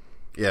frightening.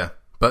 Yeah,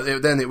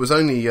 but then it was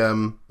only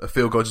a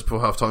field goal just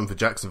before half time for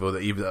Jacksonville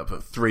that evened up at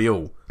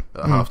 3-3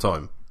 at half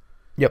time.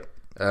 Yep.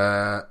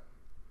 The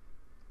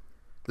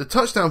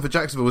touchdown for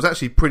Jacksonville was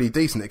actually pretty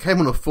decent. It came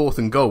on a 4th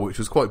and goal, which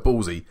was quite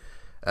ballsy.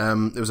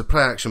 There was a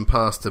play action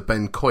pass to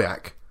Ben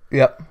Koyak.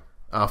 Yep.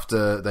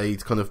 After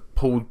they'd kind of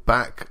pulled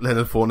back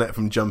Leonard Fournette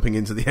from jumping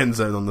into the end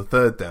zone on the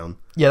 3rd down.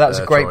 Yeah, that was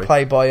a great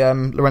play by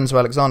Lorenzo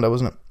Alexander,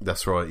 wasn't it?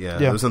 That's right, yeah.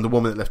 There was under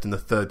 1 minute left in the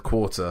 3rd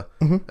quarter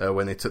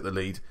when they took the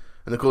lead.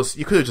 And of course,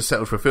 you could have just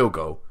settled for a field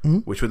goal,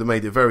 which would have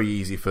made it very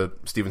easy for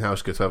Stephen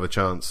Hauschka to have a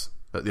chance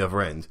at the other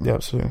end. Yeah,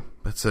 absolutely.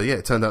 But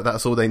it turned out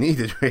that's all they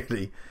needed,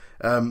 really.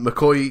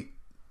 McCoy,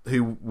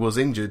 who was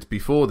injured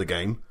before the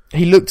game...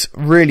 He looked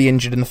really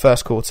injured in the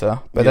first quarter,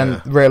 but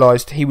then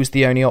realised he was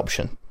the only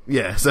option.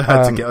 Yeah, so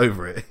had to get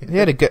over it. He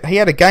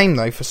had a game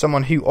though for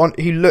someone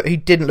who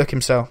didn't look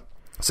himself.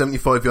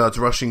 75 yards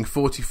rushing,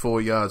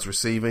 44 yards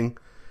receiving.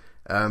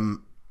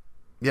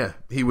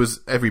 He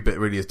was every bit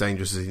really as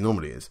dangerous as he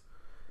normally is.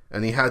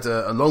 And he had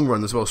a long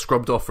run as well,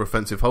 scrubbed off for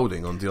offensive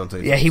holding on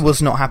Deontay. Yeah, he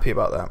was not happy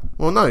about that.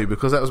 Well, no,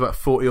 because that was about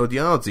 40 odd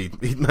yards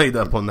he'd made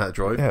up on that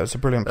drive. Yeah, it was a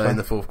brilliant play in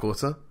the 4th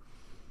quarter.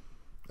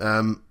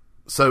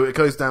 So it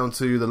goes down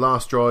to the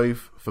last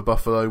drive for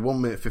Buffalo,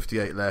 1 minute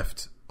 58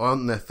 left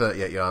on their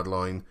 38-yard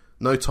line,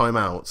 no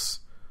timeouts,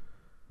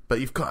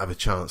 but you've got to have a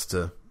chance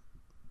to...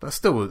 That's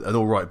still an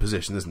all-right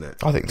position, isn't it?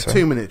 I think so.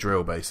 2-minute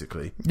drill,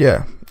 basically.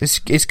 Yeah, it's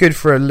good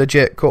for a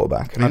legit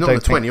quarterback. And you're not on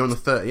the 20, you're on the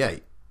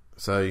 38.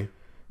 So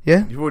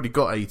yeah, you've already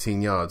got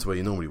 18 yards where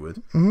you normally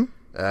would. Mm-hmm.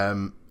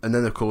 And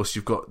then, of course,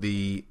 you've got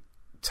the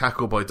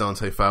tackle by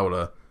Dante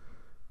Fowler,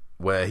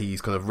 where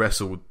he's kind of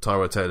wrestled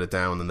Tyrod Taylor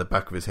down and the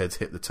back of his head's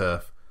hit the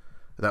turf.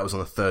 That was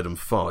on a 3rd and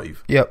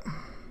 5. Yep.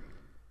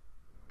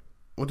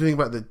 What do you think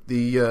about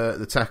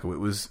the tackle? It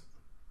was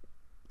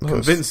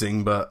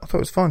convincing, but I thought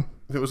it was fine.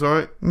 It was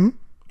alright?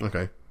 Mm-hmm.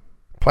 Okay.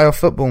 Playoff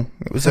football.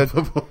 It was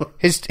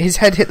his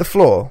head hit the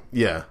floor.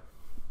 Yeah.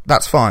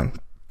 That's fine.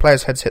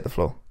 Players' heads hit the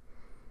floor.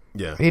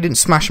 Yeah. He didn't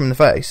smash him in the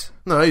face.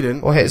 No, he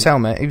didn't. Or hit his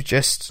helmet. He was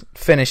just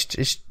finished.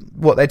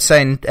 What they'd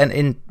say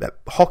in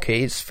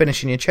hockey is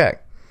finishing your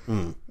check.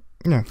 Mm.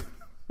 You know.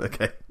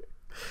 Okay.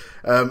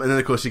 And then,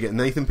 of course, you get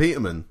Nathan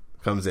Peterman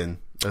comes in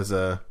as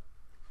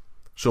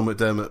Sean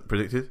McDermott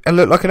predicted. And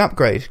looked like an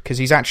upgrade because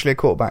he's actually a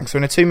quarterback. So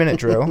in a 2-minute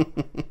drill,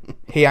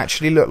 he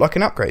actually looked like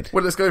an upgrade.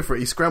 Well, let's go for it.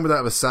 He scrambled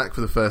out of a sack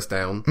for the first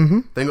down. Mm-hmm.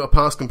 Then got a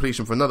pass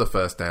completion for another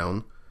first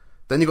down.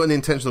 Then you got an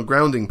intentional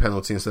grounding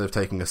penalty instead of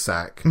taking a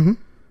sack,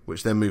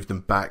 which then moved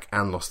them back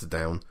and lost the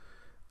down.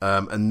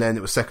 And then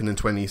it was 2nd and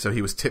 20, so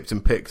he was tipped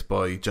and picked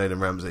by Jalen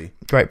Ramsey.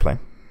 Great play.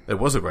 It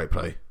was a great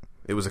play.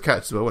 It was a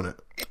catch as well, wasn't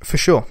it? For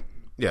sure.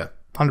 Yeah.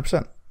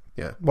 100%.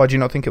 Yeah. Why do you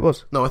not think it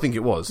was? No, I think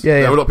it was. Yeah,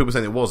 There were a lot of people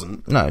saying it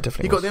wasn't. No, it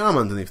definitely He got the arm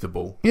underneath the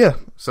ball. Yeah.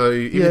 So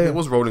even if it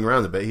was rolling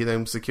around a bit, he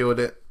then secured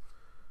it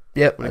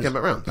when it came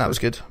back round. That was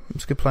good. It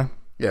was a good play.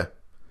 Yeah.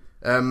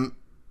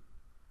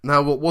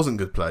 Now, what wasn't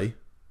good play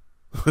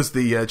was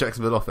the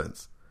Jacksonville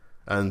offense,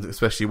 and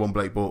especially one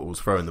Blake Bortles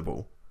throwing the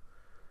ball.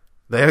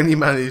 They only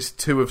managed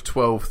 2 of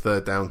 12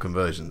 third down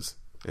conversions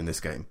in this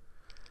game.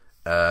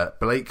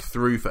 Blake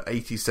threw for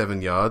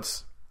 87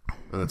 yards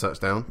and a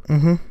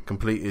touchdown.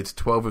 Completed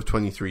 12 of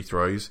 23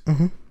 throws.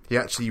 He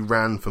actually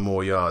ran for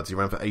more yards. He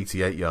ran for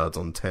 88 yards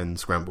on 10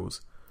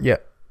 scrambles. Yeah.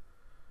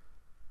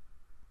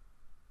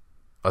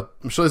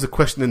 I'm sure there's a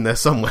question in there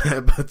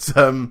somewhere, but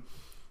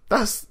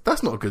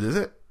that's not good, is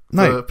it?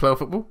 No. For playoff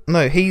football?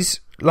 No, he's...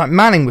 Like,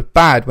 Manning was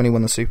bad when he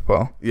won the Super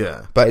Bowl.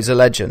 Yeah. But he's a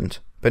legend.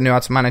 But knew how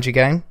to manage a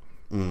game.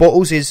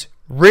 Bortles is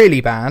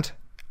really bad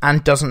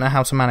and doesn't know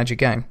how to manage a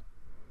game.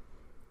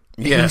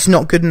 Yeah. He's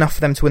not good enough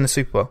for them to win the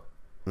Super Bowl.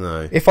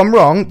 No. If I'm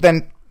wrong,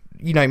 then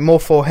more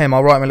for him.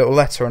 I'll write him a little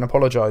letter and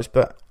apologise,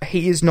 but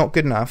he is not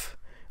good enough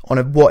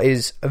on what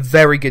is a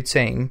very good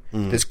team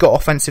that's got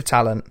offensive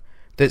talent.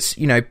 That's,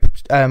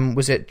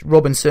 was it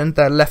Robinson,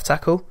 their left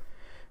tackle?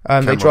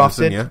 They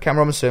drafted Cam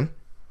Robinson.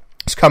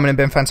 It's come in and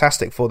been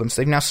fantastic for them.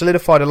 So they've now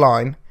solidified a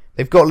line.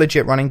 They've got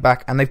legit running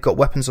back and they've got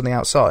weapons on the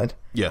outside.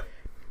 Yeah.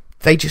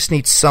 They just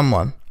need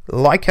someone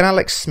like an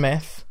Alex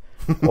Smith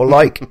or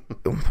like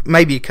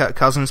maybe Kirk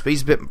Cousins, but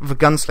he's a bit of a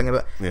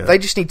gunslinger. But they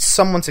just need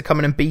someone to come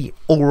in and be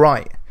all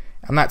right.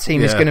 And that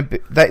team is going to be...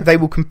 They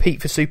will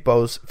compete for Super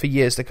Bowls for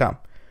years to come.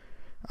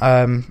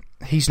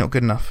 He's not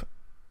good enough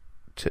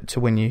to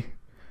win you.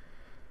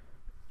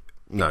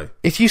 No.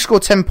 If you score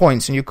 10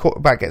 points and your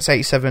quarterback gets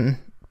 87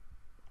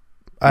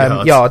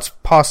 yards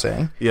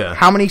passing,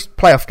 how many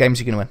playoff games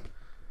are you going to win?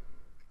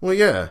 Well,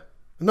 yeah.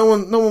 No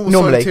one will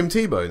sign Tim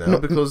Tebow now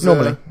because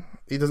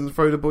he doesn't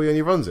throw the ball and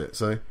he runs it.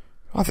 So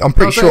I'm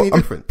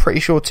pretty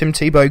sure Tim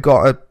Tebow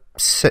got a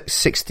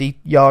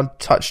 60-yard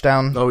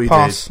touchdown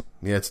pass. Did.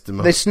 Yeah, it's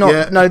this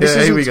not. No, this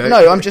isn't.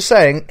 No, I'm just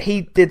saying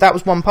he did. That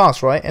was one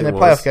pass, right, in the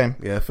playoff game.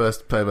 Yeah,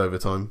 first play of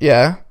overtime.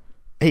 Yeah.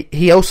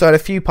 He also had a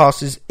few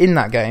passes in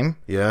that game.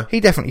 Yeah. He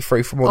definitely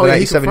threw for more than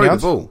 87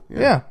 yards. The ball.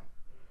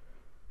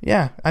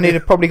 Yeah. And he'd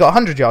have probably got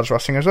 100 yards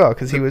rushing as well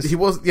because he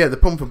was. The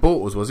problem for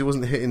Bort was he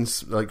wasn't hitting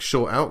like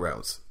short out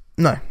routes.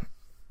 No.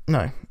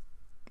 And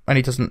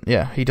he doesn't.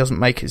 Yeah, he doesn't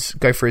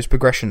go through his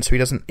progression, so he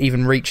doesn't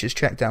even reach his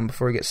check down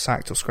before he gets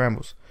sacked or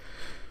scrambles.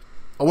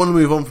 I want to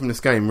move on from this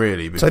game,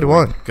 really. So do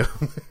I.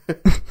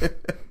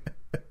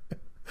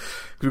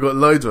 We've got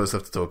loads of other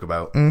stuff to talk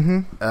about.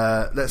 Mm-hmm.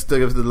 Let's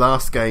go to the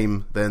last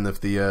game then of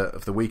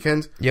the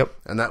weekend. Yep.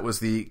 And that was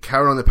the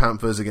Carolina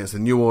Panthers against the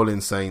New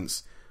Orleans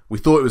Saints. We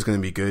thought it was going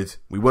to be good.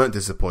 We weren't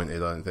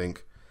disappointed, I don't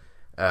think.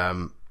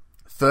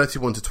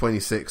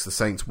 31-26, the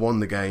Saints won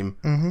the game.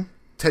 Mm-hmm.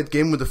 Ted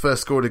Ginn with the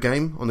first score of the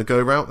game on the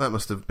go route. That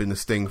must have been a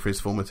sting for his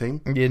former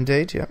team.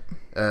 Indeed,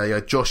 yeah.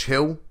 Josh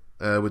Hill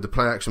with the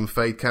play action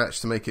fade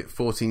catch to make it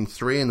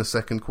 14-3 in the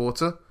second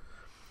quarter.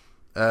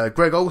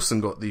 Greg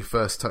Olsen got the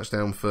first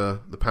touchdown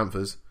for the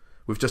Panthers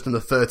with just under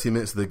 30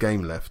 minutes of the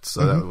game left,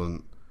 so that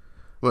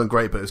wasn't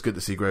great, but it was good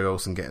to see Greg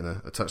Olsen getting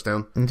a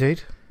touchdown.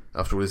 Indeed.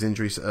 After all his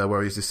injuries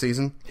worries this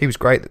season. He was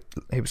great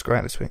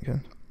this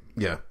weekend.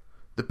 Yeah.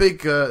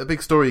 The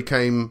big story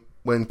came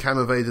when Cam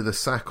evaded a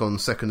sack on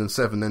 2nd and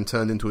 7, then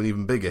turned into an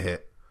even bigger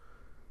hit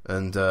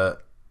and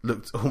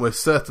looked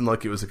almost certain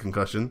like it was a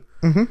concussion.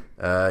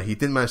 Mm-hmm. He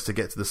didn't manage to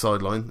get to the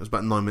sideline. There was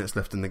about 9 minutes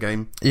left in the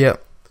game. Yeah.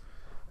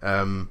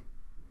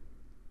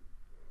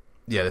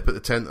 They put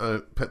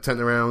the tent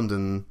around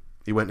and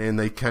he went in.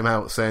 They came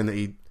out saying that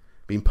he'd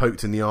been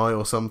poked in the eye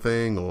or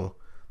something, or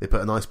they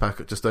put an ice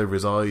pack just over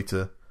his eye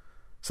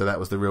so that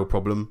was the real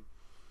problem.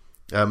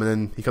 And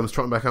then he comes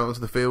trotting back out onto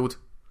the field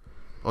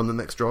on the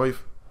next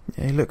drive.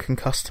 Yeah, he looked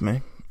concussed to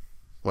me.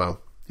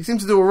 Well, he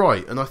seemed to do all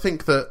right, and I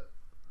think that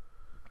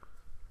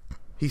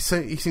he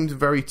seemed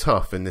very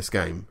tough in this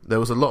game. There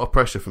was a lot of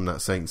pressure from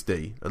that Saints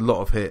D, a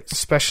lot of hits,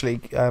 especially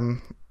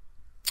Cam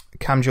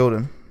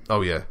Jordan. Oh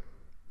yeah.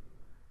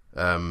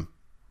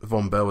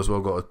 Von Bell as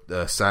well got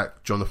a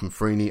sack, Jonathan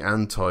Freeney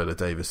and Tyler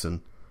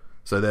Davison.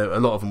 So a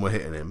lot of them were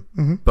hitting him.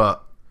 Mm-hmm.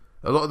 But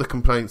a lot of the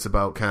complaints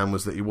about Cam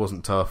was that he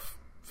wasn't tough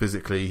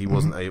physically. He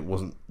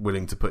wasn't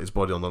willing to put his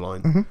body on the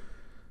line. Mm-hmm.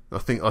 I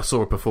think I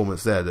saw a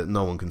performance there that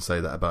no one can say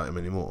that about him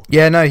anymore.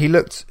 Yeah, no, he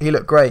looked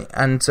great.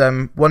 And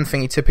one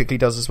thing he typically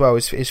does as well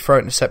is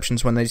throw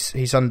interceptions when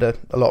he's under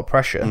a lot of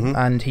pressure. Mm-hmm.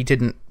 And he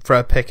didn't throw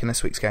a pick in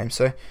this week's game.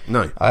 So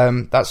no,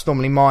 that's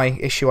normally my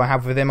issue I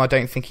have with him. I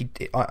don't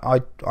think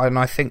I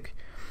think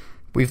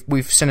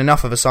we've seen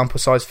enough of a sample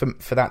size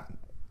for that,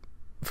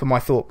 for my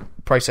thought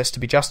process to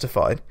be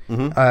justified.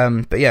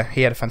 Mm-hmm. But yeah,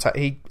 he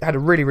had a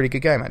really, really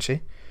good game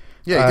actually.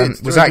 Yeah, he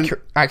did. Was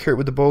accurate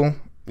with the ball.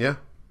 Yeah.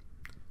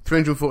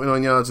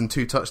 349 yards and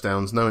 2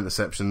 touchdowns, no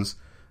interceptions.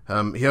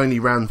 He only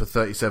ran for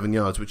 37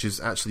 yards, which is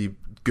actually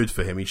good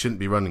for him. He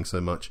shouldn't be running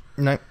so much.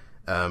 No.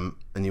 And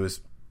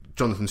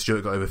Jonathan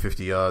Stewart got over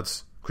 50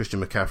 yards.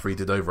 Christian McCaffrey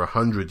did over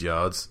 100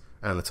 yards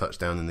and a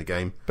touchdown in the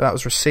game. But that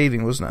was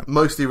receiving, wasn't it?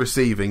 Mostly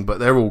receiving, but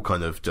they're all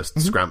kind of just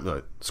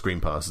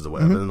screen passes or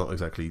whatever. They're not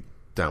exactly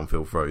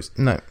downfield throws.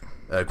 No.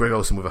 Greg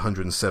Olsen with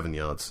 107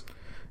 yards.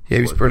 Yeah,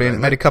 he was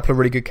brilliant. Made a couple of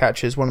really good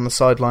catches. One on the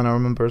sideline, I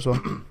remember as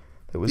well.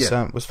 It was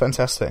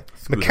fantastic.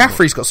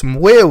 McCaffrey's got some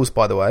wheels,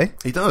 by the way.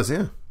 He does,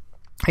 yeah.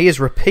 He is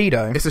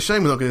rapido. It's a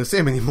shame we're not going to see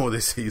him anymore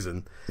this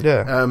season.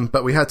 Yeah.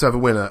 But we had to have a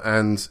winner,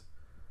 and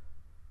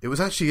it was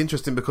actually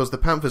interesting because the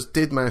Panthers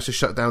did manage to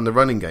shut down the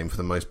running game for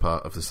the most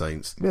part of the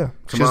Saints. Yeah,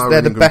 because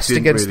they're the best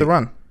against the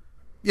run.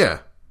 Yeah.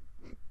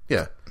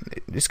 Yeah.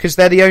 It's because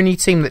they're the only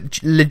team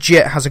that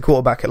legit has a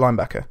quarterback at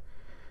linebacker.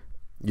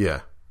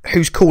 Yeah.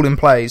 Who's calling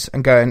plays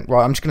and going,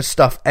 right, I'm just going to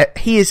stuff.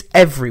 He is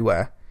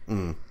everywhere.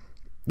 Mm.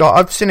 Like,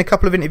 I've seen a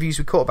couple of interviews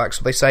with quarterbacks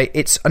where they say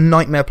it's a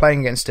nightmare playing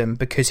against him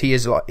because it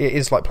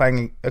is like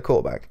playing a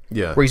quarterback.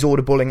 Yeah. Where he's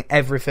audibling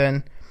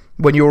everything.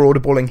 When you're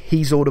audibling,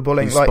 he's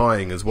audibling. He's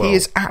spying as well. He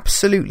is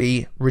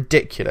absolutely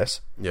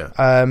ridiculous. Yeah.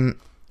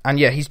 And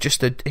yeah, he's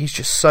just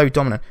so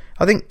dominant.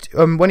 I think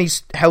when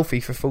he's healthy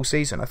for full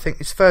season, I think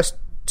his first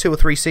 2 or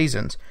 3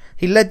 seasons,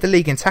 he led the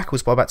league in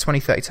tackles by about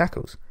 20-30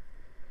 tackles.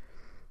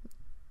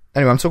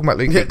 Anyway, I'm talking about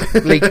Luke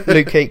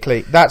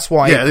Kuechly. That's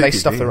why they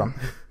stuff the run.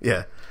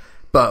 Yeah.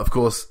 But, of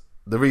course,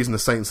 the reason the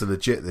Saints are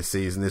legit this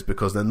season is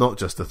because they're not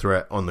just a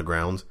threat on the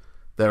ground.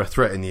 They're a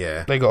threat in the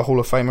air. They got a Hall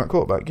of Famer at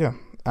quarterback, yeah.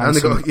 And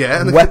they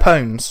got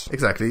weapons.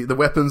 Exactly. The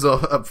weapons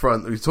are up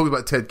front. We talked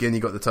about Ted Ginn. He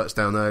got the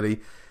touchdown early.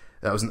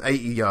 That was an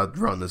 80-yard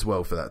run as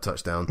well for that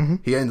touchdown. Mm-hmm.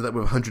 He ended up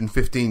with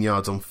 115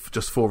 yards on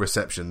just 4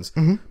 receptions.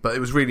 Mm-hmm. But it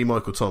was really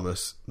Michael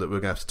Thomas that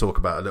we're going to have to talk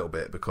about a little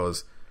bit,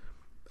 because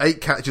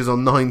 8 catches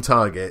on 9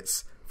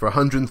 targets for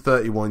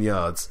 131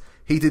 yards.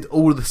 He did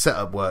all of the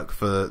setup work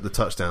for the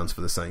touchdowns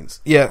for the Saints.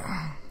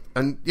 Yeah.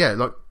 And yeah,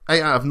 like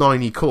 8 out of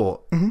 9 he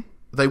caught. Mm-hmm.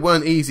 They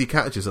weren't easy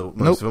catches,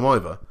 most of them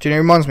either. Do you know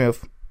who he reminds me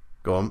of?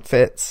 Go on.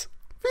 Fitz.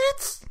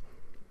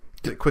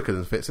 Did it quicker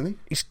than Fitz, isn't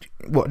he?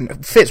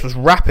 Fitz was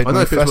rapid. I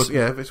know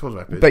Fitz was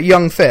rapid. But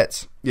young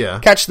Fitz. Yeah.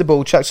 Catches the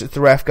ball, chucks it to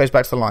the ref, goes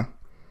back to the line.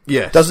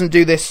 Yeah. Doesn't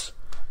do this,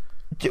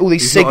 all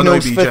these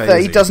signals for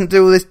he doesn't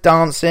do all this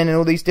dancing and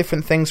all these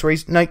different things where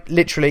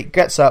literally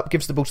gets up,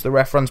 gives the ball to the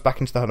ref, runs back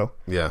into the huddle.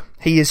 Yeah.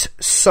 He is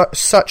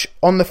such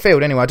on the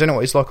field anyway. I don't know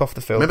what he's like off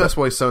the field. Maybe that's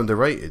why he's so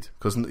underrated,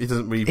 because he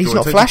doesn't really he's draw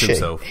not attention flashy. to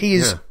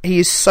himself. He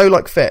is so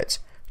like Fitz.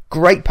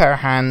 Great pair of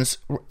hands,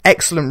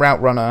 excellent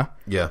route runner.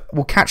 Yeah.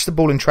 Will catch the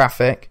ball in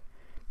traffic.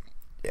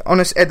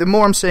 Honestly, the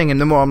more I'm seeing him,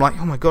 the more I'm like,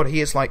 oh my god,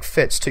 he is like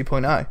Fitz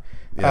 2.0.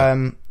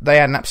 Yeah. They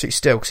had an absolute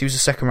steal because he was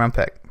a 2nd round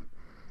pick.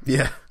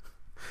 Yeah.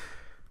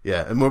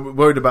 Yeah, and we're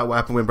worried about what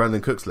happened when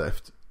Brandon Cooks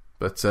left.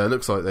 But it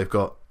looks like they've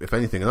got, if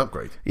anything, an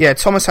upgrade. Yeah,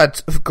 Thomas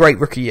had a great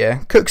rookie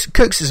year.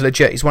 Cooks is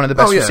legit. He's one of the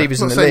best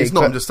receivers in the league.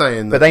 I'm just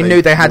saying. But they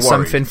knew they had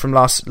something from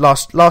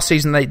last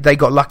season. They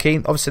got lucky.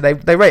 Obviously,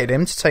 they rated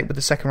him to take with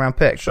the 2nd round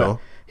pick. Sure.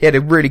 He had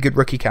a really good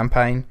rookie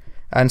campaign.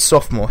 And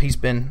sophomore, he's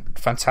been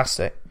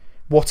fantastic.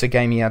 What a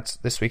game he had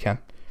this weekend.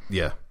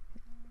 Yeah.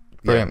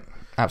 Brilliant.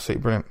 Yeah.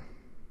 Absolutely brilliant.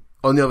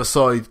 On the other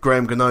side,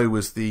 Graham Gano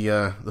was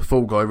the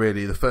fall guy,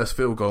 really. The first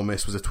field goal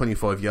miss was a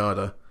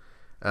 25-yarder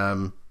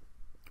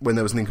when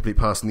there was an incomplete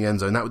pass in the end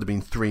zone. That would have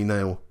been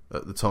 3-0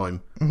 at the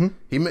time. Mm-hmm.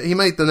 He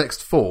made the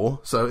next 4,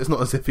 so it's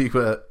not as if he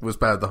was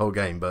bad the whole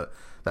game, but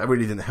that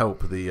really didn't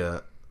help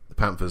the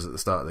Panthers at the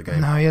start of the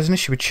game. No, he has an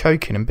issue with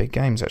choking in big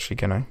games, actually,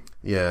 Gano.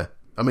 Yeah.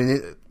 I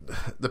mean,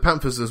 the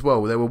Panthers as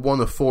well, they were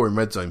 1 of 4 in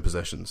red zone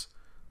possessions,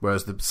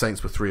 whereas the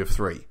Saints were 3 of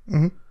 3.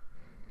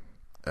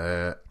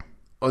 Mm-hmm.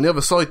 On the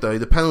other side, though,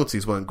 the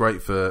penalties weren't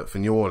great for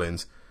New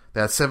Orleans. They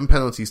had 7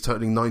 penalties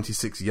totaling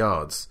 96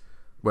 yards,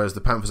 whereas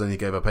the Panthers only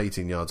gave up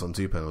 18 yards on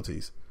 2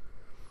 penalties.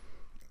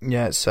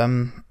 Yeah, it's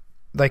you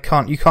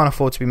can't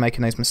afford to be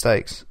making those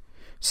mistakes.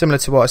 Similar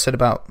to what I said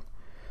about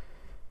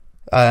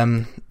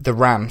the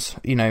Rams.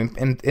 You know,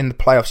 in the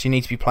playoffs, you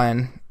need to be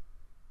playing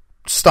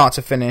start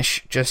to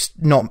finish, just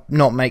not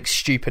make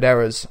stupid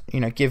errors.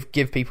 You know,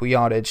 give people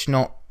yardage,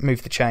 not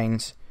move the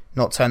chains,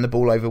 not turn the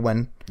ball over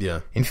when,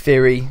 in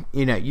theory,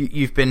 you know,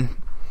 you've been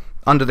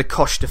under the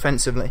cosh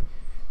defensively,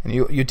 and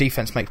your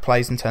defense makes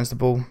plays and turns the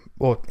ball,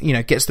 or you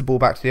know, gets the ball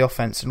back to the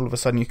offense, and all of a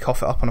sudden you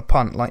cough it up on a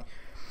punt.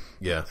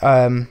 It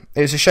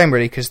was a shame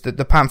really, because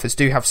the Panthers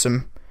do have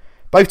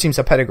both teams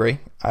have pedigree.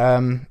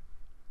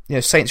 You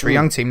know, Saints are a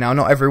young team now.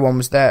 Not everyone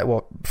was there.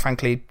 Well,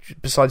 frankly,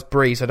 besides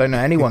Breeze, I don't know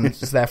anyone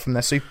was there from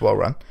their Super Bowl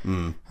run.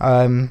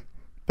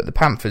 But the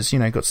Panthers, you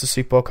know, got to the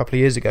Super Bowl a couple of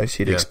years ago, so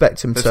you'd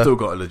expect them to... They've still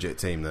got a legit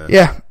team there.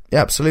 Yeah,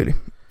 absolutely.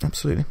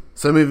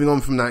 So moving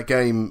on from that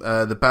game,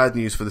 the bad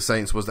news for the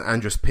Saints was that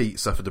Andres Pete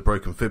suffered a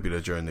broken fibula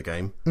during the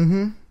game.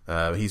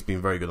 Mm-hmm. He's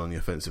been very good on the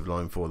offensive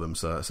line for them,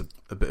 so that's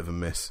a bit of a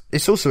miss.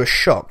 It's also a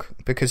shock,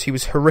 because he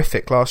was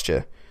horrific last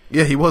year.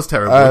 Yeah, he was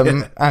terrible.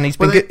 And he's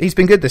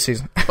been good this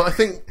season. But I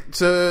think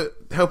to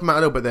help him out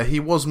a little bit there,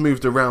 he was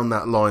moved around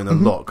that line a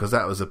lot, because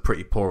that was a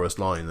pretty porous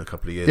line a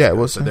couple of years ago. It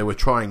was. So they were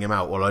trying him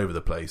out all over the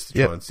place to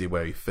try and see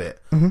where he fit.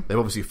 Mm-hmm. They've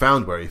obviously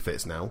found where he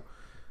fits now.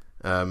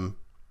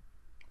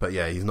 But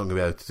yeah, he's not going to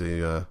be able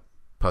to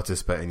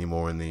participate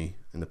anymore in the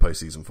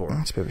postseason for him.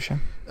 That's a bit of a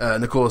shame.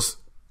 And of course,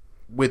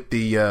 with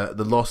the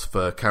loss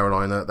for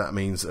Carolina, that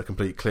means a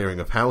complete clearing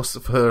of house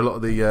for a lot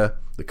of the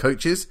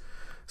coaches.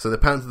 So the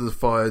Panthers have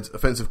fired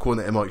offensive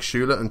coordinator Mike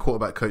Shula and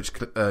quarterback coach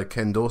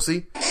Ken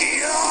Dorsey.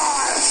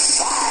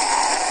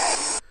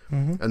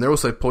 Mm-hmm. And they're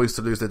also poised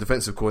to lose their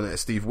defensive coordinator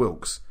Steve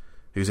Wilkes,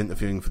 who's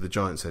interviewing for the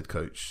Giants head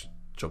coach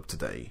job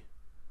today.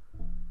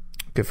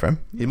 Good for him.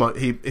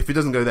 If he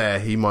doesn't go there,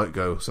 he might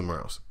go somewhere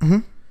else.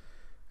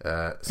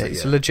 Mm-hmm.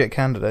 He's a legit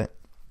candidate.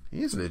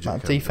 He is a legit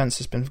candidate. Defense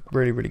has been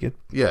really, really good.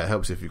 Yeah, it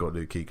helps if you've got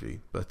Luke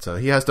Kuechly. But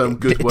he has done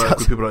good work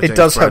with people like James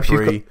does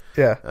Bradbury.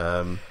 Help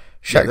you.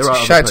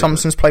 Shaq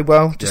Thompson's played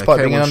well, despite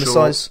being an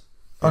undersized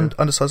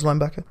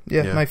linebacker.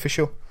 Yeah, no, for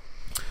sure.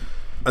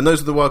 And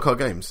those are the wildcard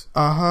games.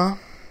 Uh-huh.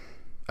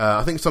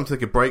 I think it's time to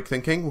take a break,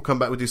 thinking. We'll come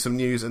back, we'll do some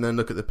news, and then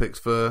look at the picks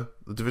for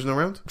the divisional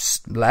round.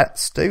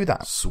 Let's do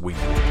that. Sweet.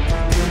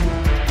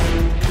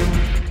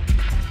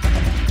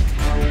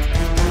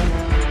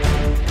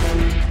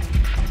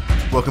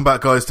 Welcome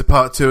back, guys, to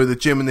part 2 of the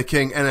Jim and the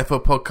King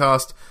NFL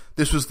podcast.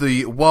 This was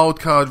the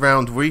Wildcard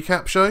round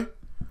recap show,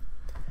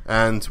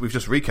 and we've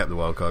just recapped the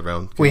Wildcard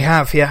round. We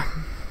have, yeah.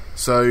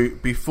 So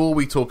before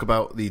we talk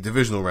about the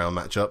divisional round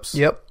matchups,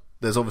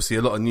 there's obviously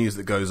a lot of news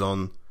that goes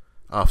on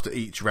after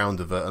each round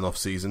of an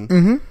off-season.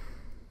 Mm-hmm.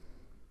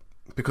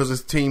 Because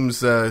as teams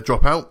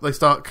drop out, they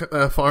start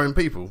firing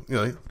people,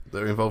 that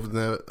are involved in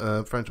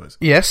their franchise.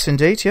 Yes,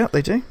 indeed, yeah,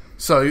 they do.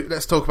 So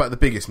let's talk about the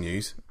biggest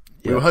news.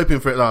 We were hoping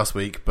for it last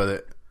week, but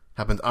it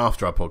happened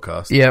after our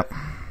podcast. Yeah.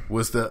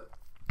 Was that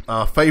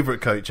our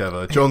favourite coach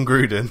ever, John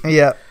Gruden,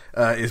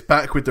 is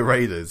back with the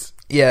Raiders.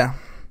 Yeah.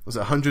 Was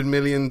it $100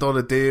 million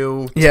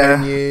deal,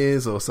 10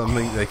 years or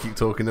something they keep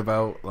talking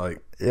about?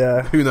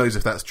 Who knows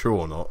if that's true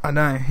or not? I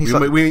know.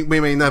 We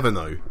may never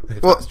know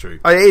if that's true.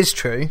 It is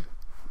true.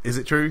 Is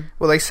it true?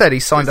 Well, they said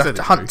he signed a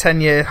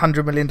 10-year,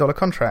 $100 million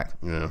contract.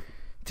 Yeah.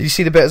 Did you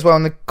see the bit as well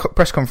in the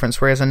press conference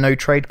where he has a no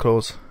trade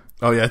clause?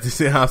 Oh, yeah.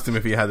 They asked him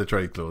if he had a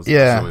trade clause.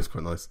 Yeah. That's always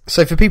quite nice.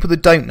 So for people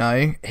that don't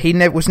know, he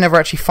was never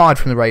actually fired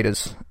from the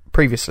Raiders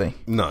previously.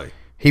 No.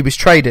 He was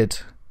traded.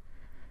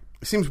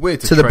 It seems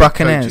weird to the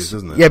Buccaneers, coaches,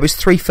 doesn't it? Yeah, it was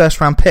 3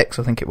 first-round picks,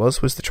 I think it was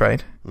the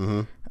trade.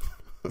 Mm-hmm.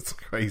 That's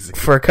crazy.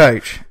 For a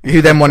coach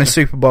who then won a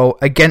Super Bowl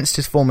against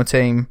his former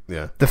team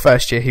the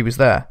first year he was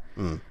there.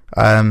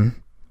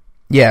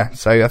 Yeah,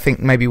 so I think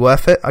maybe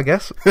worth it, I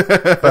guess.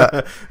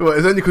 But, well,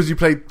 it's only because you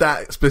played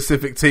that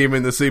specific team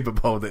in the Super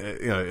Bowl that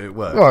it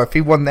worked. Well, if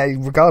he won there,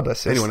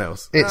 regardless, anyone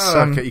else,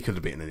 okay, he could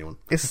have beaten anyone.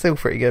 It's still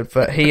pretty good,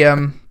 but he,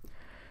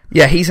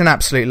 he's an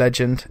absolute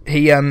legend.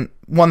 He,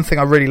 one thing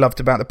I really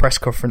loved about the press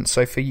conference.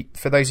 So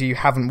for those of you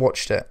who haven't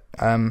watched it,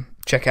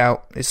 check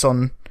out. It's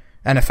on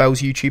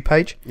NFL's YouTube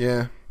page.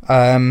 Yeah.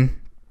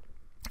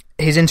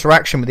 His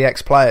interaction with the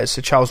ex-players.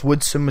 So Charles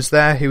Woodson was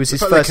there, who was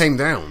his first. They came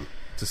down.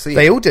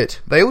 They all did,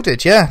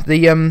 yeah.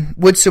 The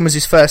Woodson was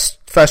his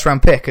first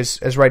round pick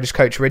as Raiders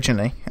coach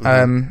originally,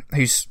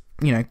 who's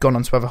gone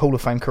on to have a Hall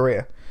of Fame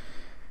career.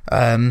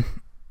 So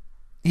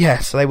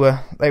they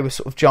were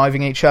sort of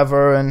jiving each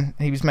other, and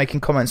he was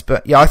making comments.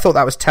 But yeah, I thought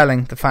that was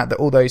telling, the fact that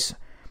all those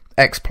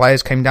ex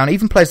players came down,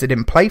 even players that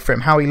didn't play for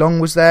him. Howie Long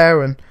was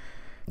there, and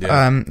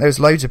there was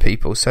loads of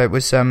people. So it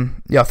was I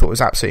thought it was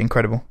absolutely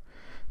incredible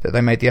that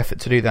they made the effort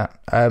to do that.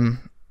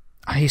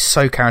 He's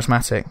so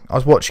charismatic. I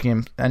was watching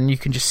him, and you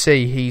can just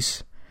see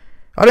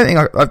I don't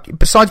think,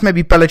 besides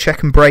maybe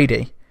Belichick and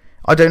Brady,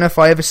 I don't know if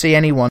I ever see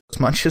anyone as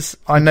much as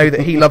I know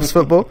that he loves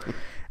football.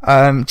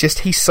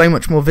 He's so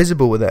much more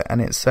visible with it, and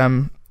it's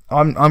I'm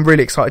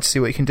really excited to see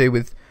what he can do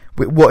with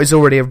what is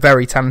already a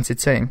very talented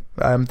team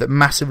that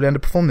massively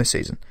underperformed this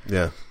season.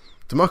 Yeah,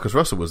 DeMarcus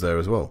Russell was there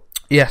as well.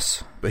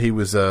 Yes, but he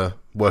was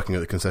working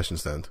at the concession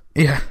stand.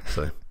 Yeah,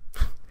 so.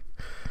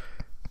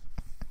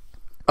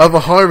 Other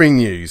hiring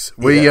news.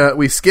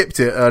 We skipped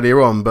it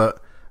earlier on,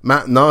 but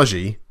Matt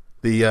Nagy,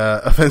 the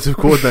offensive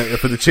coordinator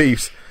for the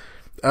Chiefs,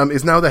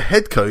 is now the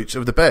head coach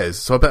of the Bears.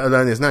 So I better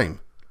learn his name,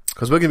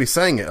 because we're going to be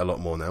saying it a lot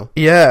more now.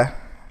 Yeah.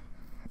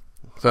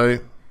 So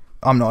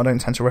I don't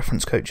tend to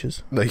reference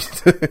coaches. No.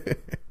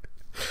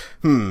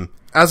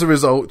 As a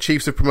result,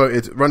 Chiefs have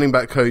promoted running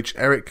back coach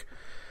Eric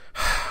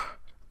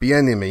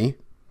Bieniemy.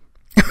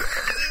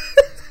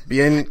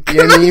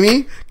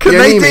 Bieniemy? Can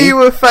they do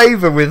you a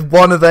favour with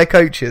one of their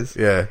coaches?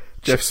 Yeah,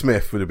 Jeff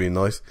Smith would have been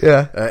nice.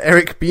 Yeah,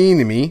 Eric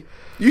Bieniemy.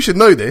 You should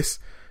know this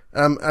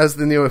as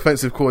the new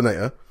offensive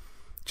coordinator.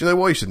 Do you know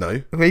why you should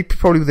know? He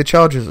probably with the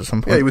Chargers at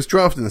some point. Yeah, he was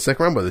drafted in the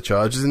second round by the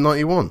Chargers in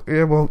 91.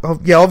 Yeah, well,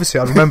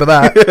 obviously I remember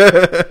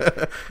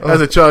that.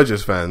 As a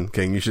Chargers fan,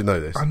 King, you should know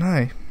this. I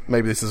know.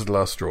 Maybe this is the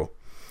last straw.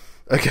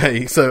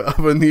 Okay, so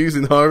other news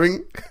in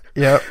hiring.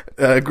 Yeah.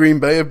 Green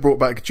Bay have brought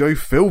back Joe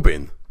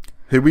Philbin,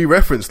 who we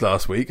referenced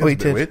last week. We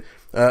did. Weird,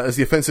 as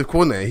the offensive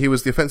coordinator. He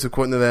was the offensive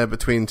coordinator there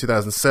between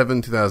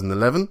 2007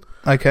 2011.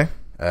 Okay.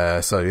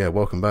 So, yeah,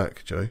 welcome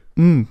back, Joe.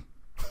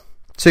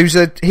 So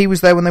he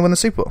was there when they won the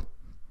Super Bowl?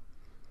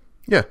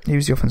 Yeah. He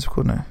was the offensive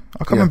coordinator. I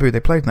can't remember who they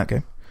played in that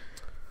game.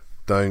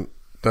 Don't.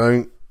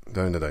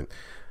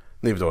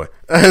 Neither do I.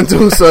 And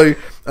also,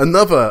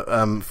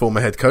 another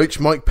former head coach,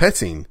 Mike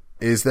Petting,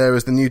 is there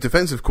as the new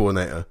defensive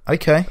coordinator.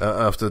 Okay.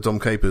 After Dom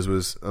Capers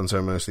was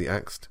unceremoniously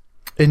axed.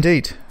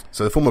 Indeed.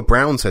 So the former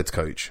Browns head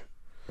coach.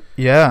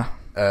 Yeah.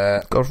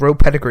 Got a real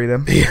pedigree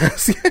then.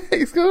 Yes,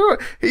 he's got all right.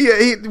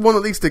 He won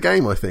at least a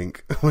game, I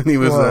think, when he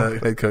was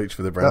head coach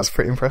for the Browns. That's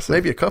pretty impressive.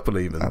 Maybe a couple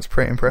even. That's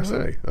pretty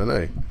impressive. I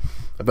know.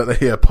 I bet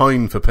they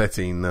pine for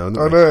Petting now. I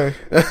know.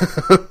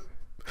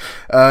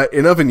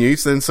 In other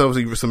news, then, so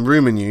obviously some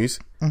rumour news,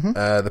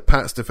 the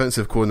Pats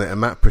defensive coordinator,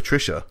 Matt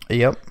Patricia.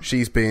 Yep.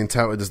 She's being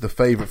touted as the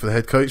favourite for the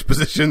head coach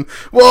position.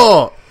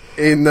 What?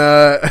 In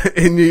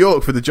New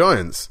York for the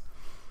Giants.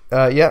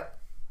 Yep.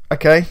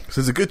 Okay.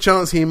 So there's a good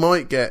chance he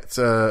might get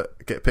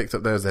picked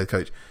up there as the head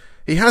coach.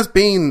 He has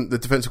been the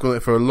defensive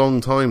coordinator for a long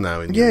time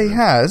now. He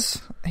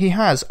has.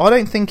 I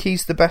don't think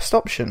he's the best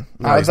option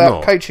out of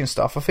that coaching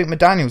stuff. I think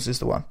McDaniels is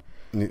the one.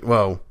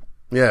 Well,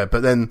 yeah,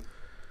 but then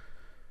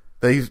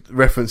they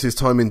reference his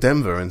time in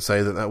Denver and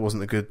say that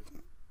wasn't a good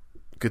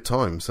good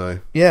time. So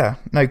yeah,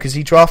 no, because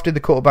he drafted the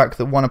quarterback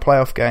that won a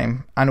playoff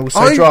game, and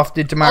also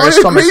drafted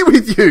Demarius Thomas. I agree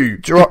with you.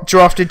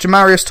 Drafted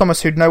Demarius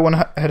Thomas, who no one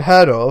had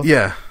heard of.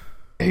 Yeah,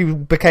 who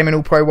became an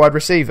All-Pro wide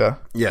receiver.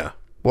 Yeah,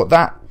 what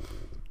that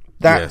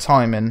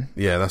time in?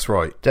 Yeah, that's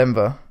right.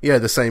 Denver. Yeah,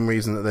 the same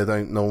reason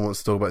that no one wants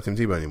to talk about Tim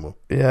Tebow anymore.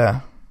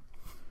 Yeah.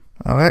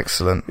 Oh,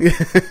 excellent.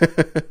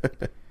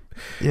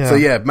 Yeah. So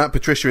yeah, Matt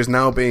Patricia is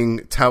now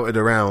being touted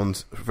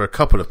around for a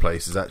couple of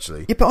places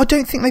actually. Yeah, but I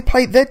don't think they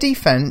play their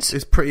defense.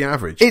 It's pretty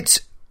average.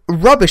 It's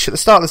rubbish at the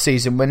start of the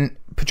season when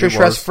Patricia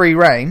has free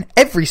reign.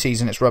 Every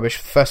season it's rubbish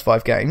for the first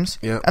 5 games.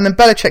 Yeah. And then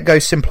Belichick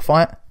goes,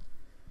 simplify it.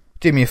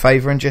 Do me a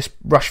favour and just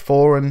rush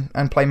 4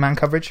 and play man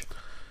coverage.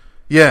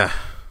 Yeah.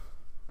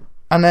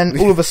 And then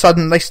all of a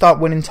sudden they start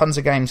winning tons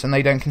of games and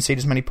they don't concede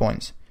as many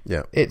points.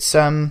 Yeah. It's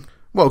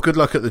well, good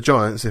luck at the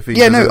Giants if he.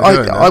 Yeah, no,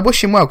 I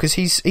wish him well because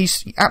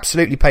he's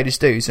absolutely paid his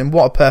dues and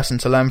what a person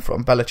to learn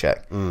from,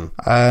 Belichick.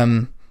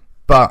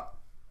 But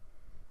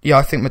yeah,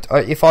 I think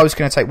if I was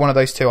going to take one of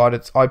those two,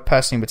 I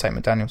personally would take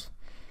McDaniels.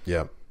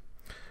 Yeah.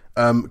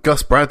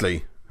 Gus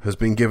Bradley has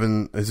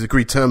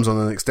agreed terms on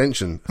an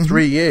extension,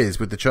 3 years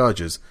with the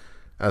Chargers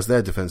as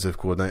their defensive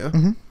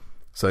coordinator.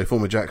 So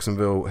former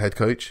Jacksonville head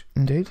coach.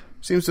 Indeed.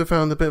 Seems to have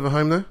found a bit of a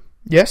home there.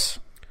 Yes.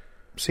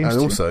 Seems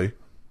and also,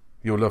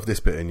 you'll love this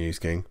bit of news,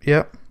 King.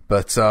 Yep.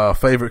 But our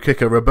favourite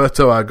kicker,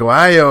 Roberto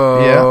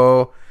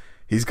Aguayo,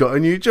 he's got a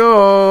new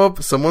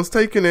job. Someone's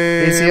taken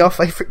it. Is he our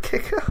favourite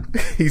kicker?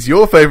 He's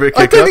your favourite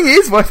kicker. I don't think he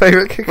is my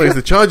favourite kicker. Well, he's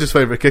the Chargers'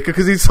 favourite kicker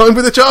because he's signed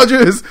with the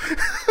Chargers.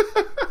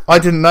 I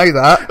didn't know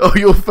that. Oh,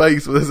 your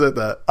face would have said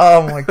that.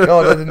 Oh my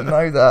God, I didn't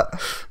know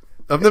that.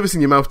 I've never seen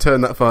your mouth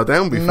turn that far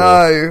down before.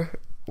 No.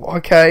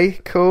 Okay,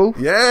 cool.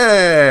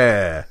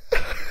 Yeah.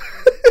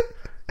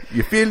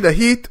 You feel the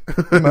heat?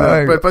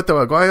 No.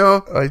 Roberto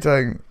Aguayo. I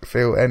don't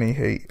feel any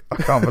heat. I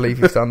can't believe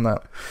you've done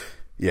that.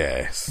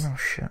 Yes. Oh,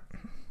 shit.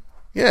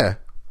 Yeah.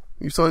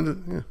 You signed it.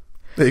 Yeah.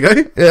 There you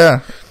go.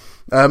 Yeah.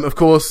 Of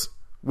course,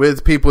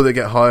 with people that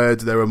get hired,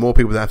 there are more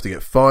people that have to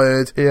get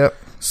fired. Yep.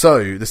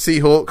 So, the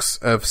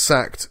Seahawks have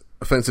sacked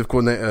offensive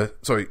coordinator...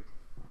 Sorry.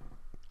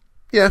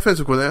 Yeah,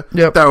 offensive coordinator.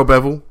 Yep. Darryl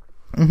Bevell.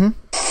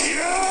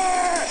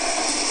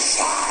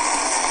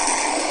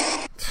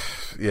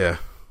 Yeah.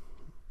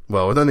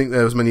 Well, I don't think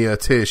there was many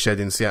tears shed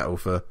in Seattle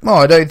for. No,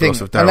 I don't think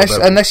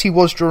unless he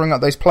was drawing up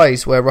those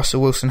plays where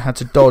Russell Wilson had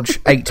to dodge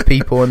 8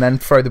 people and then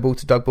throw the ball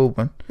to Doug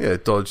Baldwin. Yeah,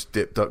 dodge,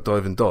 dip, duck,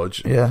 dive, and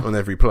dodge. On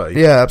every play.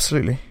 Yeah,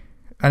 absolutely.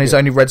 And his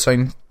only red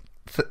zone,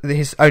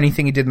 his only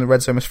thing he did in the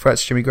red zone was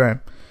threats Jimmy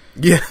Graham.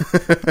 Yeah.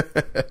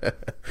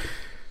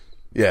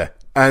 Yeah,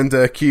 and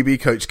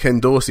QB coach Ken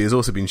Dorsey has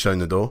also been shown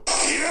the door.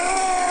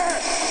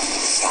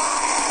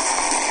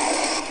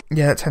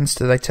 Yeah,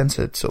 they tend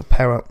to sort of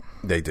pair up.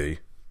 They do.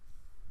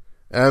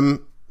 Yeah,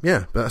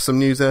 but that's some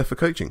news there for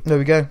coaching. There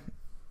we go.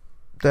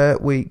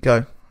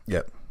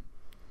 Yep.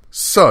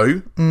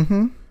 So,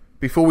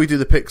 before we do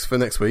the picks for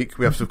next week,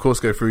 we have to, of course,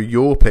 go through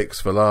your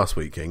picks for last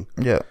week, King.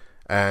 Yeah.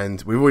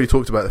 And we've already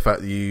talked about the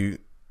fact that you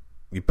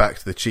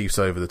backed the Chiefs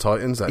over the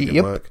Titans. That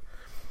didn't work.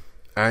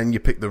 And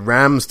you picked the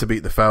Rams to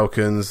beat the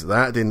Falcons.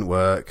 That didn't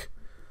work.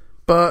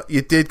 But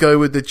you did go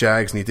with the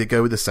Jags and you did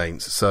go with the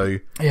Saints. So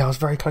yeah, I was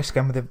very close to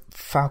going with the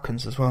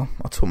Falcons as well.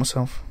 I taught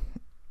myself.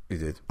 You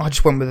did? I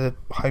just went with the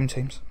home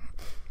teams.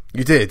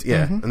 You did,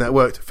 yeah. And that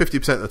worked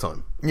 50% of the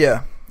time.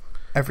 Yeah.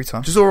 Every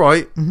time. Which is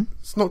alright.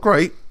 It's not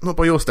great. Not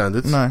by your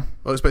standards. No. I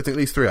was expecting at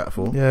least 3 out of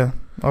 4. Yeah.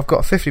 I've got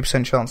a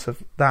 50% chance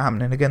of that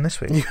happening again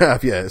this week. You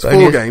have, yeah. It's but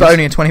 4 games. But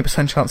only a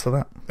 20% chance of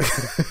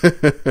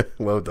that.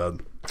 Well done.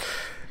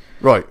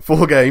 Right,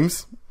 4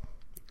 games.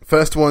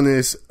 First one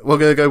is, we're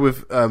going to go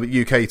with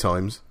UK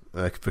times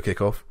for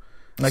kickoff.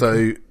 Okay.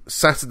 So,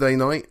 Saturday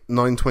night,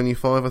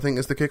 9:25, I think,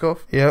 is the kickoff.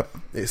 Yep.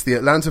 It's the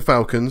Atlanta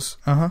Falcons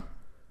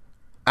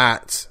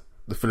at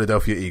the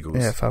Philadelphia Eagles.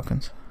 Yeah,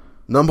 Falcons.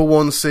 Number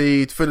 1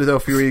 seed,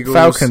 Philadelphia Eagles.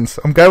 Falcons.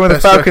 I'm going with the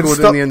Falcons.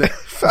 Stop. The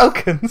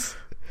Falcons.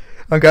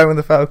 I'm going with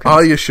the Falcons.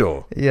 Are you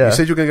sure? Yeah. You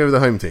said you were going to go with the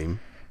home team.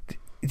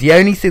 The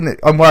only thing that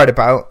I'm worried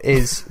about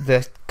is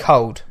the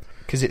cold,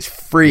 because it's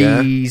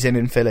freezing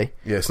in Philly.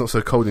 Yeah, it's not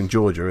so cold in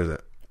Georgia, is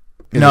it?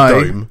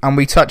 No, and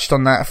we touched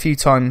on that a few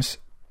times.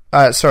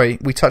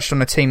 We touched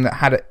on a team that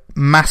had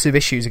massive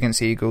issues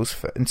against the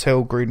Eagles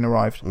until Gruden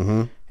arrived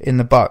in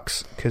the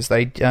Bucks, because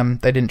they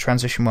didn't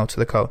transition well to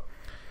the cold.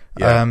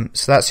 Yeah.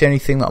 So that's the only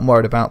thing that I'm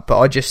worried about. But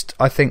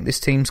I think this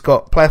team's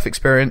got playoff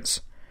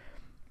experience,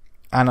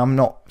 and I'm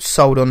not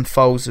sold on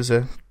Foles as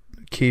a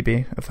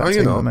QB of that team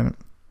at the moment.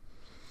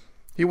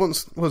 He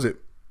once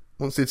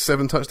did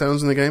 7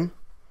 touchdowns in the game.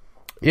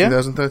 Yeah,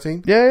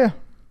 2013. Yeah.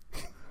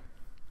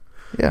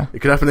 It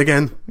could happen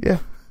again. Yeah.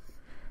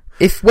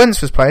 If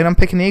Wentz was playing, I'm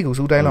picking the Eagles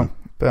all day long,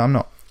 but I'm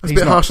not. It's a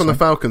bit harsh on the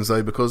Falcons,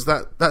 though, because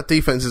that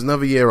defense is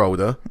another year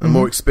older and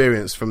more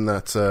experienced from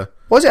that.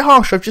 Why is it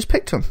harsh? I've just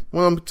picked them.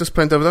 Well, I'm just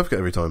playing devil's advocate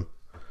every time.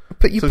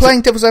 But you're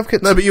playing devil's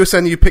advocate. No, but you were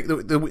saying you picked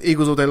the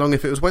Eagles all day long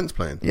if it was Wentz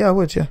playing. Yeah, I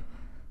would, yeah.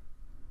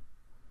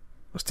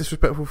 That's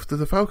disrespectful to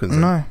the Falcons,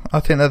 then. No,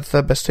 I think they're the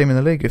 3rd best team in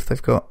the league if they've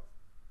got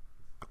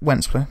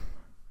Wentz playing.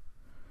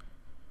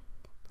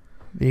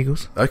 The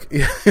Eagles.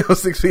 Okay,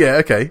 yeah,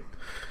 okay.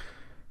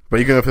 But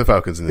you're going for the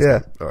Falcons in this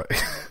game? All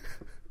right.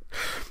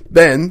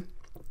 Then,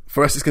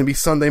 for us, it's going to be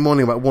Sunday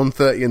morning, about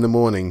 1:30 in the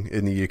morning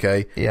in the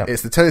UK. Yeah.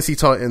 It's the Tennessee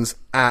Titans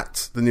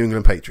at the New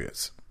England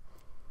Patriots.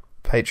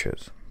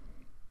 Patriots.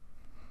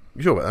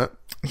 You sure about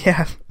that?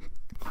 Yeah.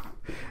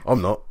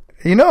 I'm not.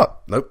 You're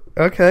not? Nope.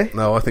 Okay.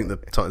 No, I think the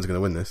Titans are going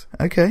to win this.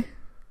 Okay.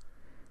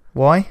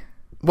 Why?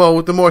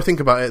 Well, the more I think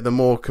about it, the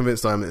more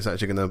convinced I am it's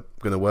actually going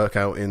to work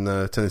out in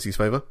Tennessee's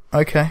favour.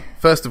 Okay.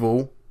 First of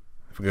all,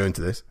 if we go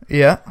into this,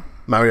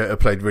 Mariota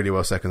played really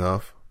well second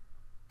half.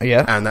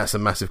 Yeah. And that's a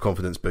massive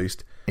confidence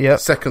boost. Yeah.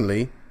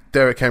 Secondly,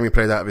 Derrick Henry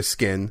played out of his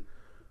skin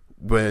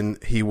when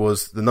he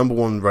was the number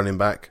one running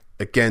back.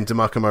 Again,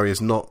 DeMarco Murray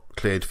is not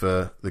cleared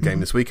for the game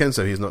this weekend,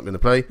 so he's not going to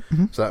play.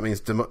 So that means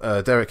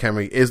Derrick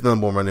Henry is the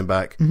number one running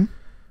back.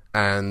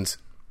 And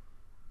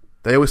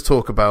they always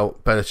talk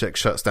about Belichick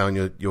shuts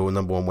down your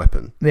number one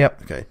weapon.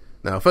 Yep. Okay.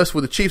 Now, first of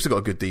all, the Chiefs have got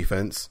a good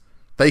defense.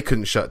 They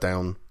couldn't shut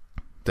down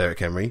Derrick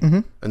Henry,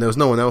 and there was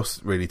no one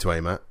else really to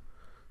aim at.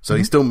 So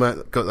he still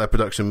got that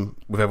production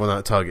with everyone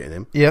out targeting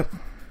him. Yep.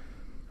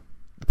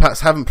 The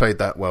Pats haven't played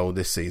that well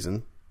this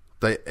season.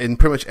 In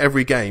pretty much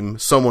every game,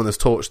 someone has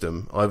torched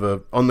them,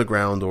 either on the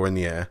ground or in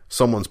the air.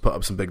 Someone's put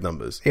up some big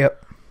numbers.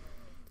 Yep.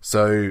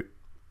 So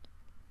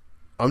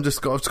I've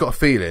just got a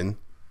feeling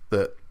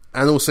that,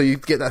 and also you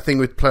get that thing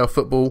with playoff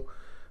football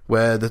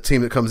where the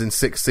team that comes in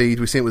 6th seed,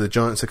 we've seen it with the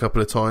Giants a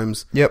couple of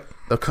times. Yep.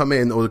 They'll come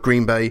in, or the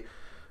Green Bay,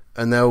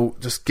 and they'll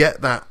just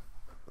get that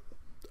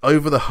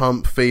over the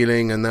hump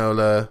feeling, and they'll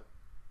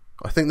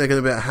I think they're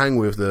going to be able to hang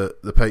with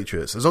the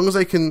Patriots as long as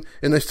they can.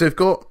 And they've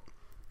got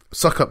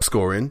suck up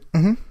scoring.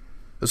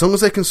 As long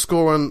as they can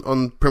score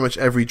on pretty much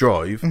every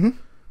drive, then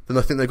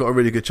I think they've got a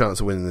really good chance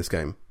of winning this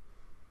game.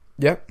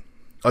 Yep.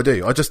 I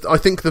do. I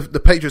think the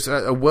Patriots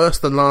are worse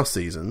than last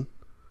season.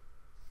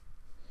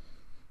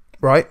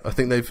 Right. I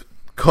think they've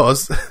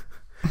because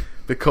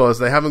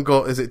they haven't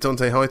got. Is it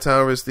Dante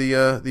Hightower is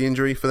the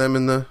injury for them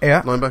in the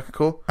linebacker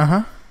core?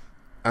 And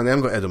they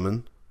haven't got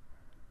Edelman.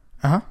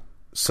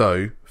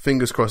 So,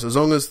 fingers crossed, as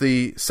long as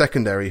the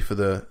secondary for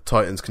the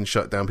Titans can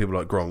shut down people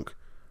like Gronk,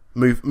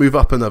 move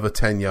up another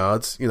 10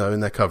 yards, in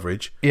their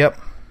coverage. Yep.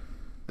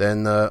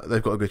 Then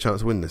they've got a good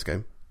chance of winning this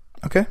game.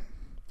 Okay.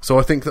 So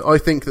I think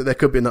that there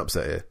could be an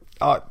upset here.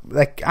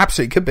 There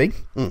absolutely could be.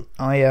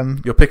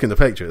 You're picking the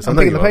Patriots. I'm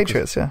picking the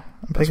Patriots. Yeah,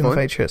 I'm picking the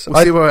Patriots.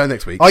 We'll see where we are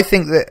next week. I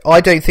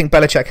don't think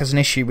Belichick has an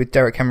issue with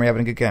Derrick Henry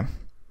having a good game,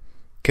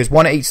 because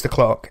one, it eats the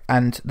clock,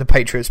 and the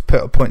Patriots put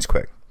up points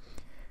quick.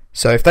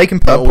 So if they can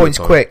put up points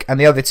quick, and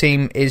the other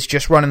team is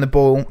just running the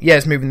ball,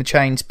 is moving the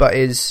chains, but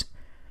is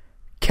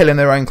killing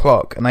their own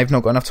clock, and they've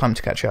not got enough time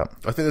to catch up.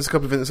 I think there's a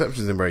couple of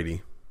interceptions in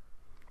Brady.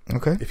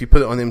 Okay. If you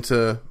put it on him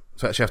to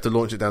actually have to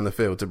launch it down the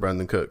field to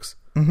Brandon Cooks.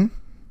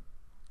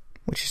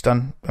 Which he's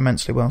done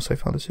immensely well so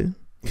far this season.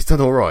 He's done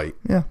all right.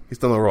 Yeah. He's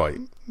done all right.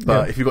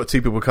 But if you've got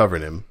two people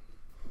covering him...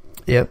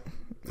 Yep.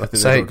 I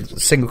think so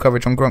single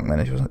coverage on Gronk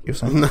then, you're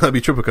saying? No, it'd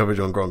be triple coverage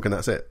on Gronk and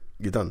that's it.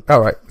 You're done.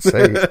 All right.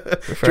 So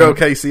Joel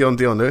Casey on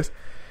Dion Lewis.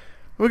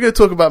 We're going to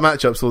talk about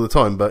matchups all the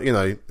time, but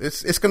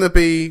it's going to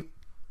be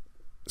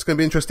an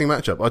interesting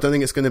matchup. I don't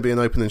think it's going to be an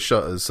open and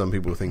shut as some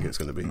people think it's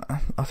going to be.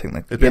 I think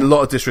there's been a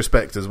lot of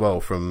disrespect as well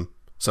from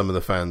some of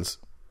the fans.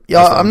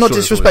 Yeah, I'm not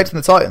disrespecting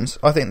the Titans.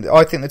 I think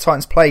the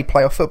Titans play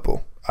playoff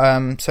football.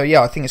 So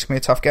yeah, I think it's going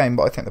to be a tough game,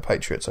 but I think the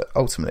Patriots are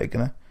ultimately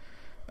going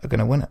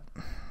to win it.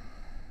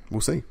 We'll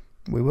see.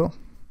 We will.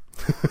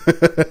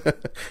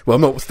 Well,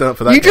 I'm not standing up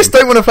for that. You just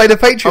don't want to play the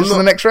Patriots in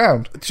the next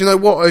round. Do you know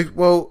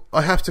what?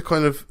 I have to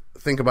kind of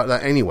think about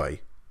that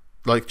anyway.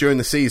 Like during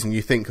the season,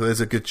 you think there's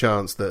a good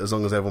chance that as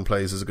long as everyone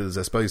plays as good as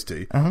they're supposed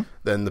to,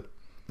 then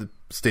the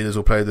Steelers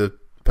will play the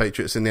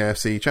Patriots in the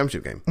AFC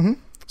Championship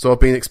game. So I've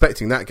been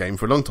expecting that game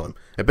for a long time.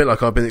 A bit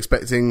like I've been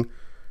expecting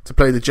to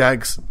play the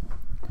Jags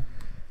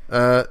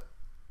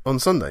on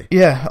Sunday.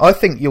 Yeah, I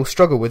think you'll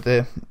struggle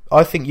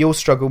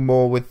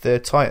more with the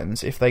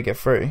Titans if they get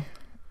through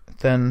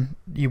than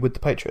you would the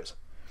Patriots.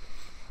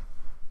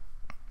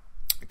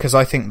 Because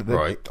I think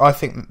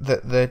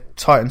that the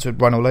Titans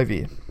would run all over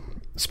you,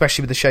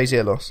 especially with the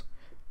Shazier loss,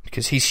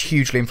 because he's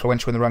hugely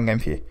influential in the run game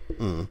for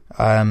you.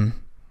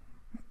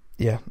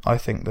 Yeah, I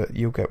think that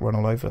you'll get run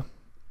all over.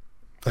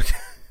 Okay.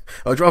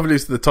 I'd rather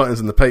lose to the Titans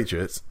than the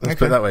Patriots. Let's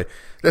put it that way.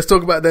 Let's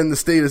talk about then the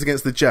Steelers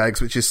against the Jags,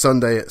 which is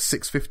Sunday at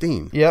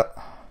 6:15. Yep.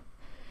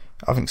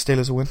 I think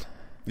Steelers will win.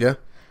 Yeah?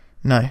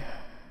 No.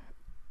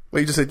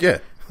 Well, you just said yeah.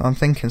 I'm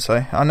thinking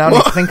so. I now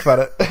need to think about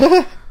it.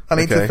 I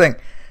need to think.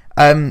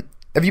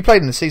 Have you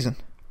played in the season?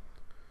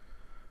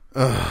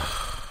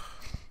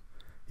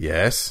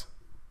 Yes.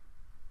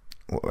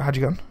 How'd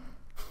you go on?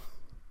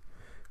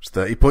 It's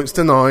 30 points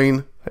to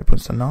 9. 30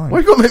 points to 9. Why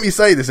you got to make me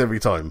say this every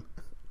time?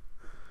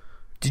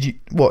 Did you...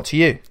 What, to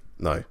you?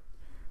 No.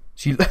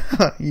 So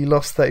you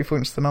lost 30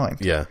 points to 9?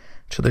 Yeah.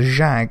 To the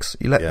Jags.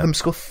 You let them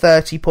score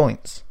 30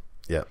 points?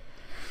 Yeah.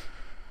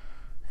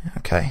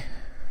 Okay.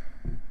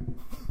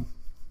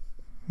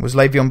 Was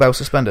Le'Veon Bell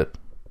suspended?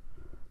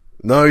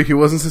 No, he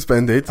wasn't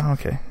suspended. Oh,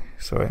 okay.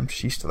 Sorry, I'm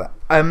just used to that.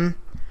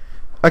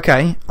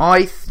 Okay,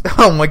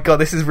 oh my god,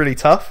 this is really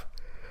tough.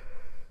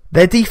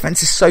 Their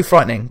defense is so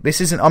frightening.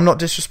 I'm not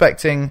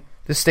disrespecting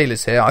the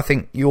Steelers here. I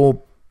think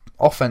your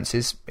offense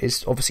is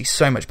obviously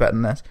so much better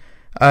than theirs.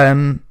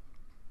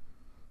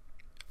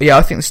 Yeah,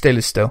 I think the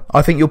Steelers still.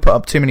 I think you'll put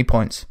up too many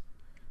points.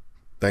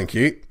 Thank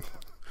you.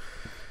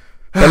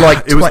 But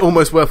like it was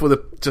almost worth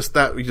just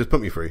that you just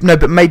put me through. No,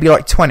 but maybe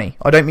like 20.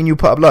 I don't mean you'll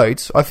put up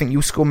loads. I think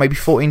you'll score maybe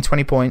 14,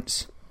 20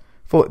 points.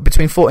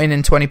 Between 14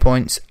 and 20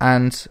 points,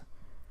 and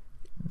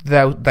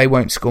they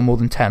won't score more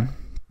than 10.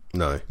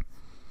 No.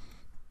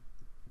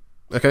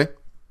 Okay.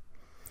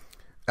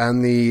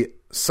 And the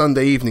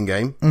Sunday evening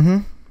game,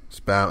 it's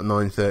about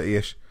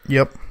 9:30ish.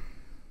 Yep.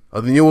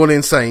 Are the New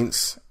Orleans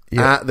Saints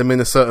at the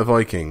Minnesota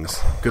Vikings?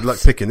 Good luck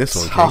picking this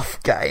one.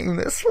 Tough game,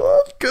 this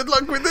one. Good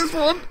luck with this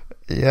one.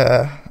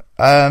 Yeah.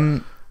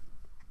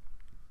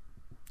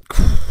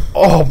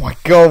 Oh my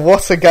god,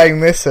 what a game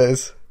this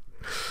is.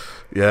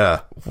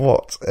 Yeah.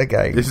 What a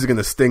game. This is going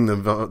to sting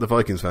the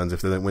Vikings fans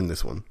if they don't win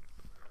this one.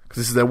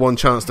 Because this is their one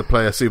chance to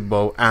play a Super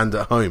Bowl and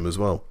at home as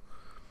well.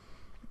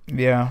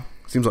 Yeah.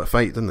 Seems like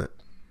fate, doesn't it?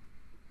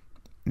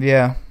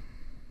 Yeah.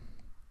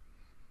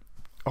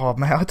 Oh,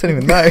 man, I don't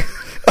even know.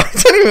 I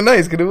don't even know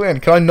who's going to win.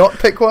 Can I not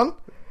pick one?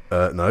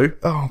 No.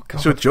 Oh, God.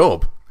 It's your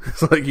job.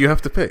 It's like you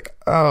have to pick.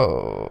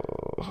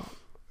 Oh.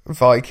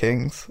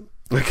 Vikings.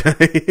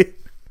 Okay.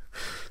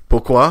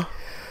 Pourquoi?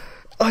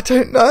 I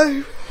don't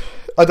know,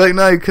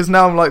 because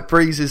now I'm like,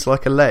 Breeze is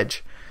like a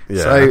ledge.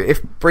 Yeah. So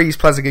if Breeze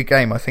plays a good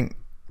game, I think...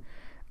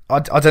 I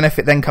don't know if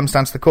it then comes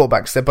down to the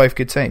quarterbacks. They're both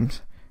good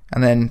teams.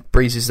 And then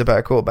Breeze is the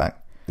better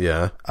quarterback.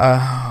 Yeah. No,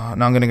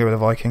 I'm going to go with the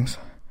Vikings.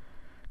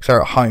 Because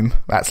they're at home.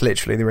 That's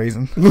literally the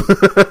reason.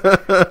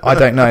 I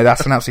don't know.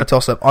 That's an absolute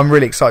toss-up. I'm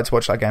really excited to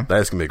watch that game.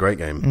 That's going to be a great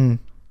game.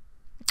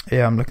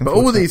 Yeah, I'm looking forward to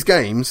it. But all these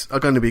games are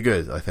going to be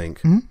good, I think.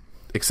 Mm-hmm.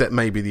 Except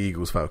maybe the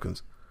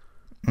Eagles-Falcons.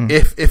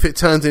 If it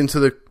turns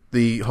into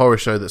the horror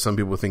show that some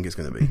people think it's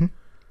going to be.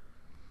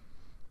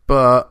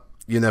 But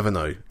you never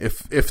know.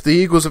 If the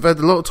Eagles have had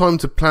a lot of time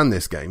to plan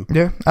this game.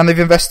 Yeah, and they've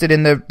invested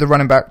in the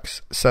running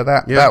backs, so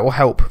that will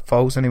help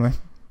Foles anyway.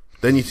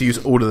 They need to use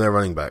all of their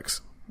running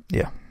backs.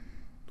 Yeah.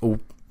 All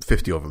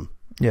 50 of them.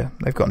 Yeah,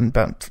 they've got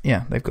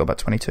about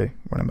 22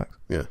 running backs.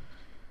 Yeah.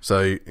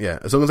 So, yeah,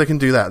 as long as they can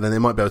do that, then they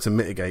might be able to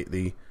mitigate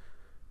the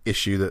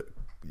issue that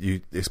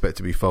you expect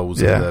to be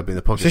Foles and being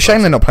a pocket. It's a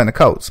shame they're not playing the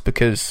Colts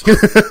because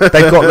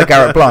they've got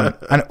LeGarrette Blount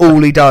and all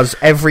he does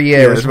every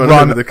year is run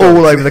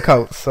all over the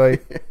Colts. So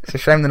it's a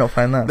shame they're not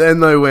playing that. They're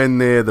nowhere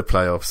near the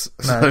playoffs.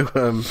 No.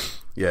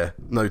 So,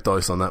 no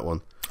dice on that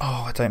one.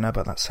 Oh, I don't know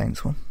about that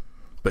Saints one.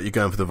 But you're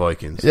going for the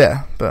Vikings.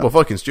 Yeah. But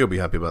Vikings, Stu will be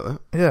happy about that.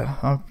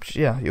 Yeah.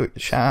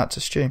 Shout out to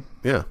Stu.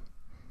 Yeah.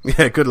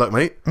 Yeah, good luck,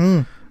 mate.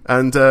 And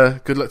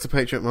good luck to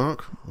Patriot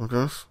Mark, I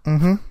guess.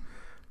 Mm-hmm.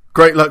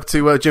 Great luck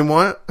to Jim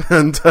Wyatt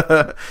and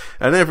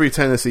every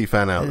Tennessee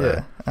fan out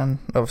there. Yeah, and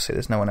obviously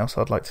there's no one else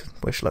I'd like to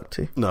wish luck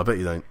to. No, I bet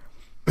you don't.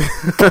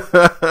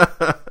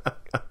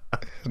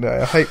 No,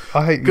 I hate.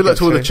 Good luck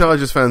to all the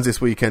Chargers fans this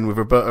weekend with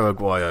Roberto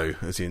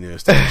Aguayo as your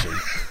newest addition.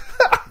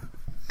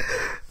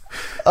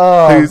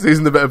 Who's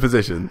in the better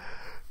position?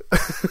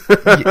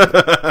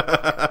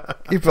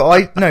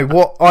 But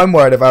what I'm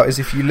worried about is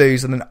if you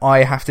lose and then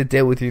I have to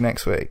deal with you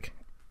next week.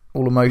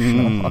 All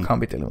emotional. I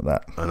can't be dealing with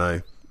that. I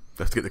know.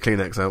 Have to get the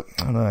Kleenex out.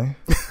 I know.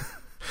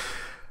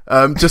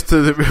 Just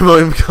to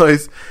remind you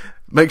guys,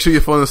 make sure you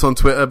follow us on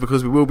Twitter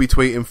because we will be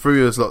tweeting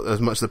through as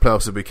much of the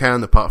playoffs as we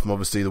can, apart from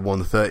obviously the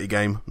 1-30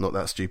 game. Not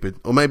that stupid.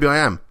 Or maybe I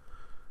am.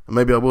 And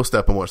maybe I will stay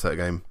up and watch that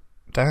game.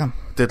 Damn.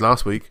 Did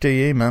last week. Do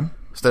you, man?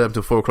 Stayed up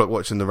until 4 o'clock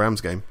watching the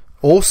Rams game.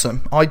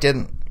 Awesome. I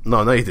didn't.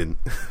 No, you didn't.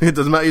 It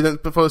doesn't matter. You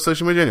don't follow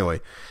social media anyway.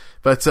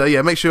 But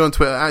make sure you're on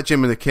Twitter at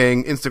Jim and the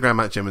King,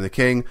 Instagram at Jim and the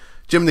King,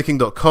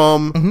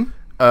 jimandtheking.com,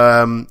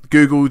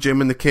 Google Jim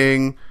and the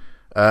King,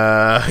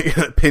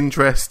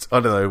 Pinterest,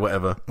 I don't know,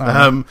 whatever.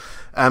 And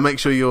make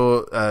sure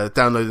you're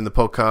downloading the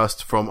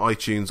podcast from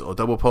iTunes or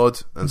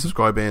DoublePod and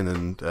subscribing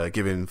and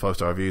giving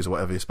 5-star reviews or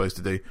whatever you're supposed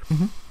to do.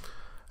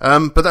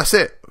 But that's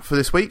it for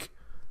this week.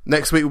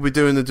 Next week we'll be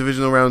doing the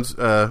divisional rounds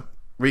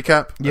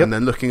recap and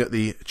then looking at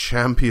the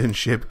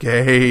championship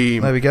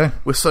game. There we go.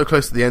 We're so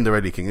close to the end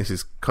already, King. This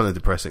is kind of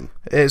depressing.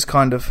 It is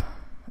kind of.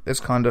 It's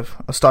kind of.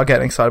 I started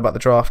getting excited about the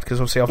draft because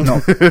obviously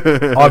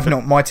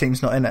my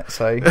team's not in it,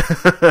 so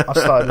I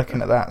started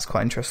looking at that. It's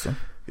quite interesting.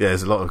 Yeah,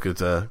 there's a lot of good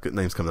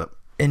names coming up.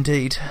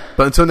 Indeed.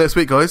 But until next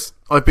week, guys,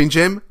 I've been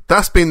Jim.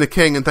 That's been the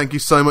King, and thank you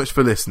so much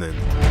for listening.